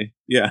dog boy.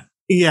 Yeah.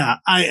 Yeah,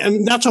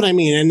 and that's what I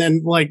mean. And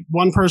then like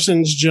one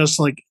person's just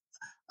like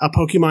a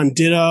Pokemon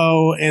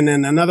Ditto, and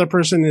then another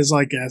person is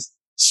like a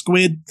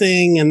squid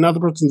thing, and another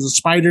person's a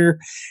spider,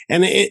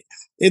 and it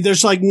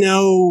there's like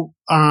no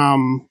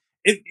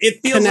it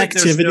feels like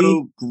there's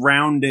no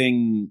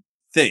grounding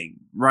thing,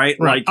 right?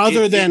 Like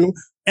other than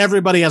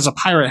everybody has a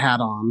pirate hat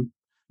on.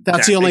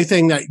 That's the only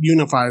thing that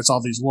unifies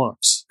all these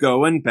looks.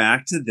 Going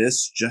back to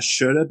this, just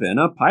should have been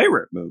a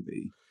pirate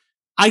movie.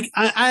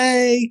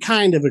 I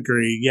kind of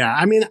agree. Yeah,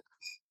 I mean,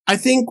 I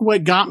think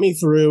what got me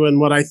through, and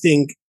what I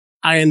think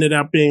I ended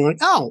up being like,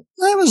 oh,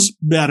 that was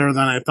better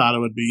than I thought it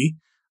would be.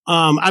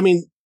 I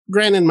mean,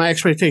 granted, my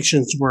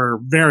expectations were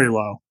very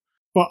low,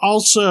 but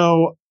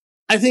also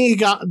I think it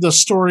got the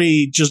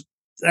story just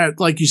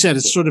like you said,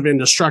 it's sort of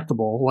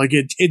indestructible. Like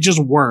it just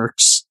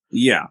works.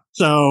 Yeah.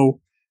 So.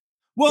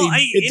 Well,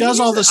 it does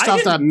all the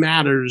stuff that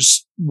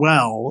matters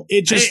well.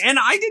 It just and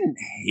I didn't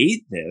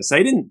hate this.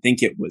 I didn't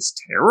think it was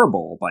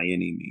terrible by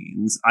any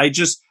means.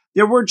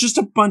 There were just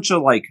a bunch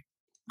of like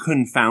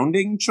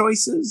confounding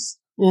choices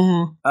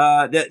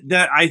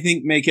that I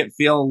think make it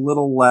feel a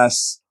little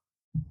less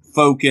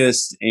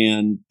focused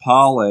and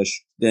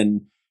polished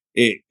than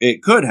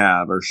it could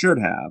have or should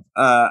have.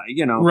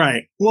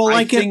 Right. Well, I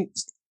like think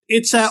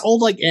it's that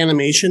old like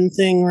animation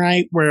thing,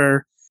 right?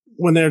 Where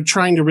when they're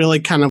trying to really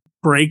kind of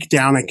break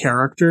down a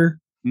character,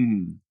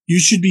 you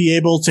should be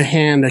able to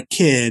hand a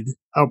kid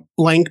a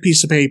blank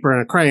piece of paper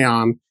and a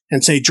crayon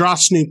and say, draw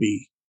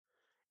Snoopy.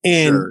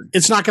 And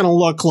it's not going to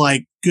look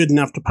like good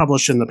enough to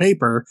publish in the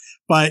paper,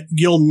 but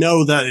you'll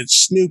know that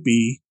it's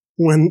Snoopy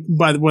when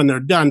they're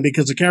done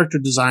because the character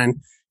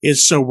design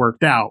is so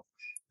worked out.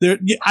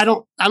 I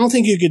don't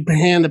think you could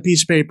hand a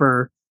piece of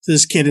paper to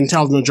this kid and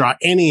tell them to draw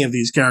any of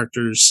these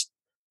characters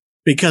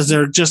because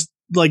they're just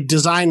like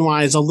design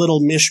wise a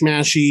little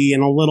mishmashy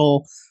and a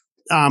little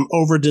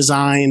over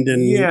designed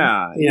and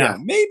yeah,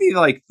 maybe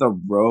like the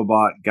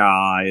robot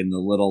guy and the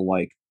little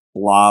like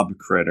blob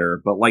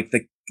critter, but like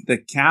the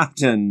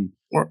captain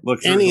or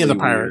looks any really of the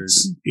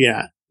pirates,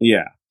 yeah.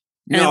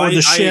 And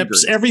the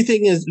ships,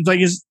 everything is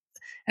like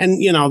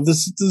and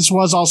this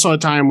was also a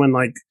time when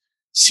like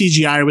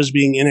CGI was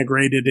being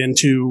integrated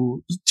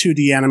into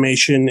 2D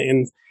animation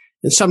in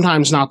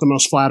sometimes not the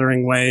most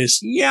flattering ways.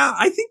 Yeah,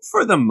 I think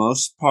for the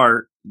most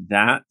part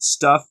that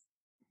stuff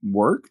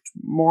worked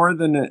more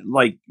than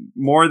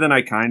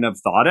I kind of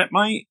thought it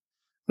might.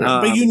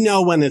 But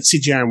when it's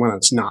CGI and when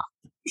it's not.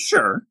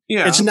 Sure.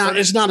 Yeah. It's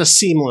not a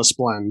seamless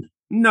blend.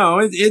 No,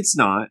 it's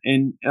not.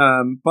 And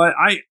but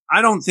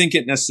I don't think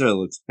it necessarily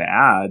looks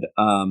bad.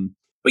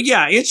 But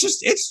yeah, it's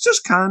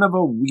just kind of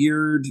a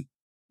weird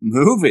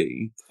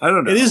movie. I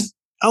don't know. It is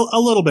a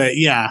little bit,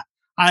 yeah.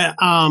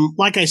 I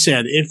like I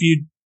said,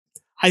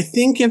 I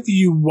think if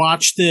you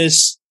watch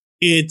this,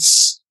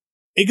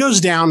 it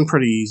goes down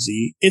pretty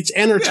easy. It's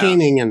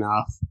entertaining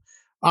enough.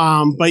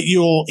 But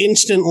you'll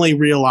instantly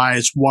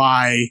realize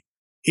why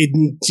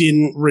it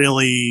didn't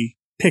really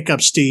pick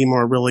up steam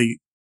or really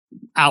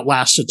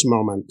outlast its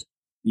moment.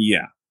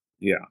 Yeah,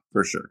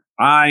 for sure.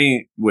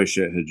 I wish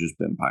it had just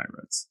been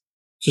pirates.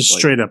 Just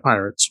straight up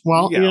pirates.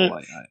 Well, yeah,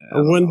 it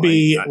wouldn't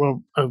be.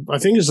 I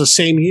think it's the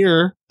same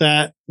year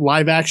that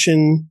live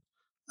action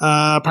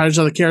Pirates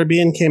of the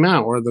Caribbean came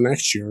out, or the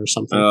next year or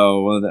something.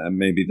 Oh, well, that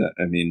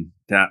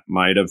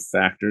might have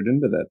factored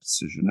into that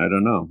decision. I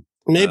don't know.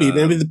 Maybe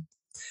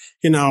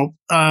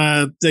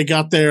they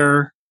got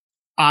their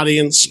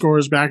audience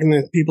scores back, and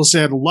then people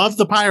said, "Love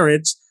the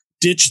pirates,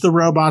 ditch the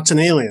robots and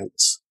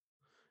aliens."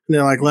 And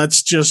they're like,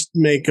 "Let's just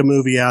make a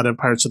movie out of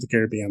Pirates of the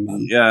Caribbean."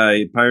 Then. Yeah,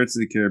 Pirates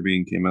of the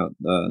Caribbean came out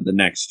the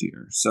next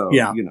year, so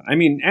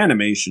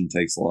animation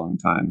takes a long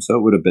time, so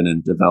it would have been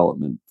in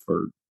development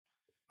for.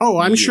 Oh,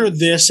 I'm sure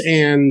this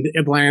and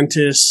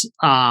Atlantis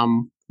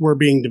were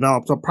being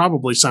developed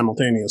probably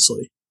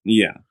simultaneously.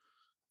 Yeah,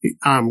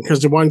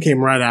 because the one came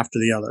right after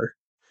the other,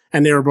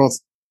 and they were both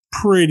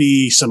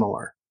pretty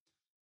similar.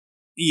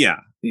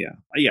 Yeah.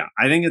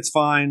 I think it's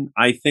fine.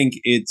 I think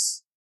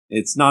it's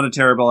not a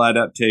terrible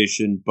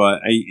adaptation,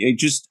 but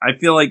I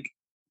feel like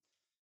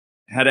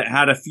had it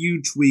had a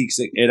few tweaks,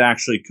 it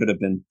actually could have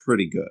been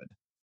pretty good.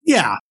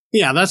 Yeah,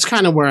 that's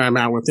kind of where I'm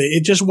at with it.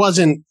 It just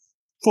wasn't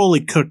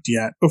fully cooked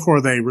yet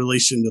before they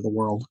released into the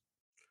world.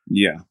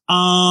 Yeah.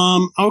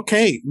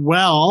 Okay.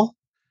 Well,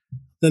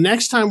 the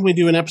next time we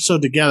do an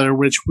episode together,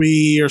 which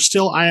we are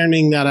still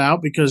ironing that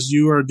out because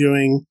you are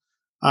doing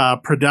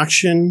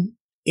production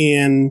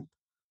in.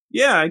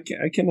 Yeah, I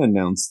can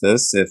announce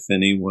this if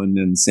anyone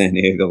in San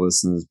Diego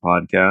listens to this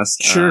podcast.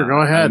 Sure,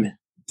 go ahead. I'm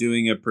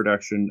doing a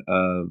production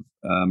of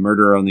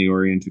Murder on the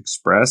Orient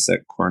Express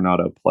at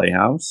Coronado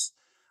Playhouse.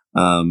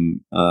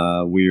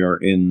 We are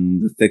in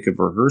the thick of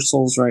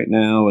rehearsals right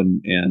now,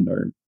 and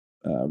our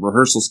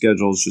rehearsal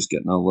schedule is just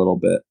getting a little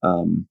bit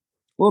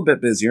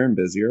busier and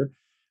busier.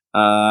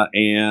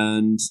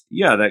 And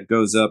yeah, that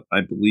goes up, I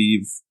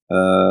believe,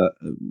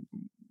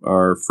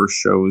 our first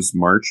show is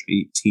March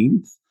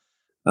 18th.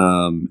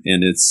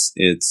 And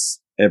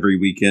it's every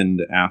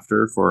weekend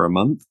after for a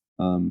month.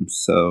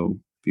 So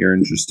if you're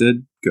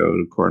interested, go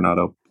to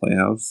Coronado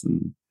Playhouse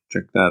and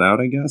check that out,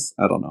 I guess.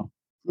 I don't know.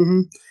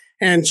 Mm-hmm.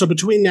 And so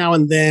between now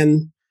and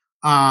then,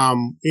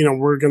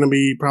 we're going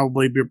to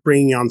probably be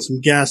bringing on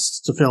some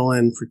guests to fill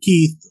in for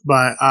Keith,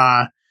 but,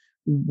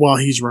 while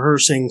he's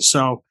rehearsing.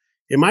 So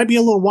it might be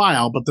a little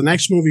while, but the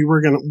next movie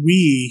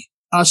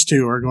us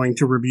two are going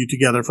to review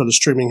together for the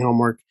streaming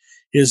homework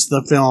is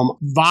the film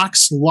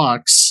Vox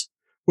Lux,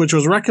 which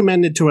was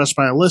recommended to us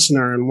by a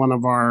listener in one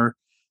of our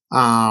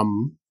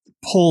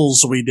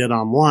polls we did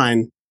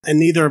online. And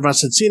neither of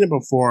us had seen it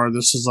before.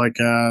 This is like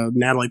a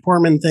Natalie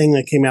Portman thing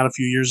that came out a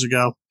few years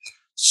ago.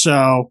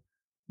 So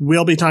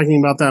we'll be talking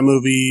about that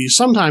movie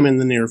sometime in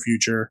the near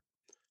future.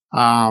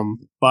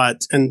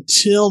 But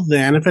until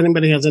then, if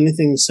anybody has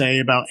anything to say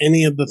about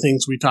any of the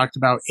things we talked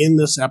about in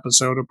this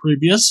episode or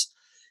previous,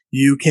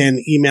 you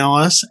can email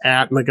us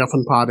at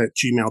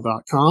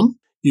MacGuffinPod@gmail.com.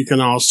 You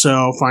can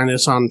also find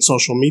us on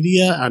social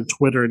media on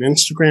Twitter and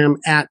Instagram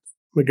at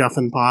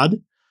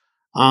MacGuffinPod.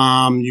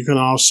 You can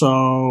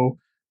also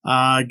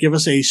give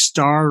us a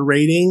star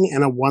rating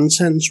and a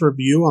 1-sentence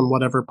review on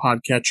whatever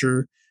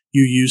podcatcher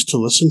you use to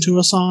listen to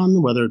us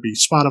on, whether it be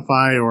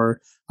Spotify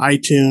or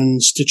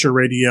iTunes, Stitcher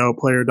Radio,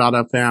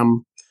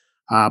 Player.fm,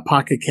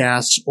 Pocket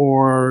Casts,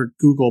 or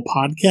Google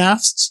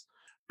Podcasts.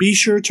 Be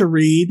sure to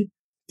read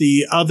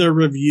the other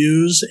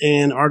reviews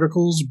and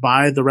articles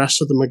by the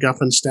rest of the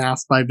MacGuffin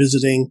staff by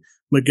visiting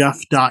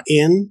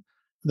MacGuff.in.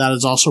 That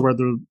is also where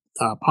the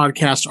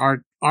podcast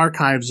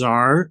archives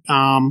are.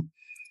 Yeah,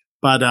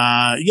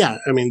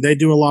 I mean, they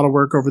do a lot of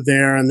work over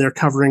there, and they're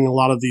covering a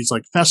lot of these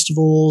like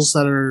festivals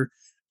that are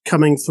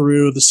coming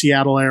through the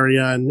Seattle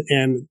area.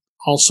 And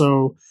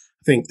also,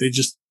 I think they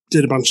just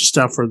did a bunch of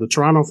stuff for the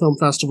Toronto Film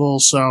Festival.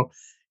 So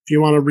if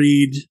you want to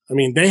read, I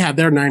mean, they had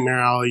their Nightmare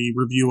Alley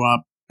review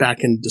up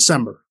back in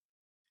December.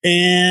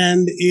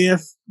 And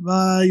if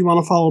you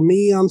want to follow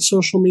me on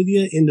social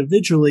media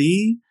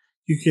individually,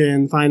 you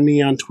can find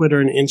me on Twitter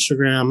and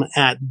Instagram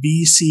at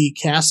VC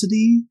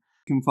Cassidy.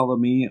 You can follow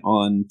me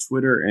on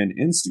Twitter and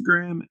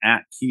Instagram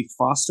at Keith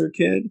Foster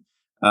Kid.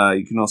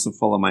 You can also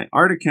follow my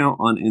art account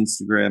on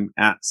Instagram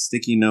at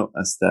Sticky Note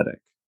Aesthetic.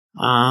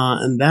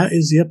 And that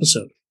is the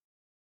episode.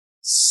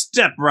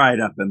 Step right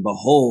up and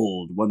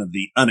behold one of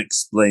the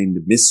unexplained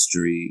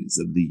mysteries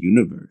of the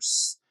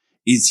universe.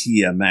 Is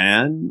he a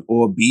man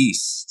or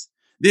beast?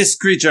 This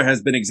creature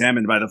has been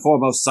examined by the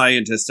foremost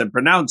scientists and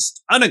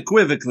pronounced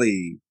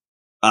unequivocally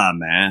a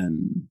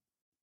man.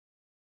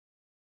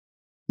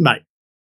 Bye.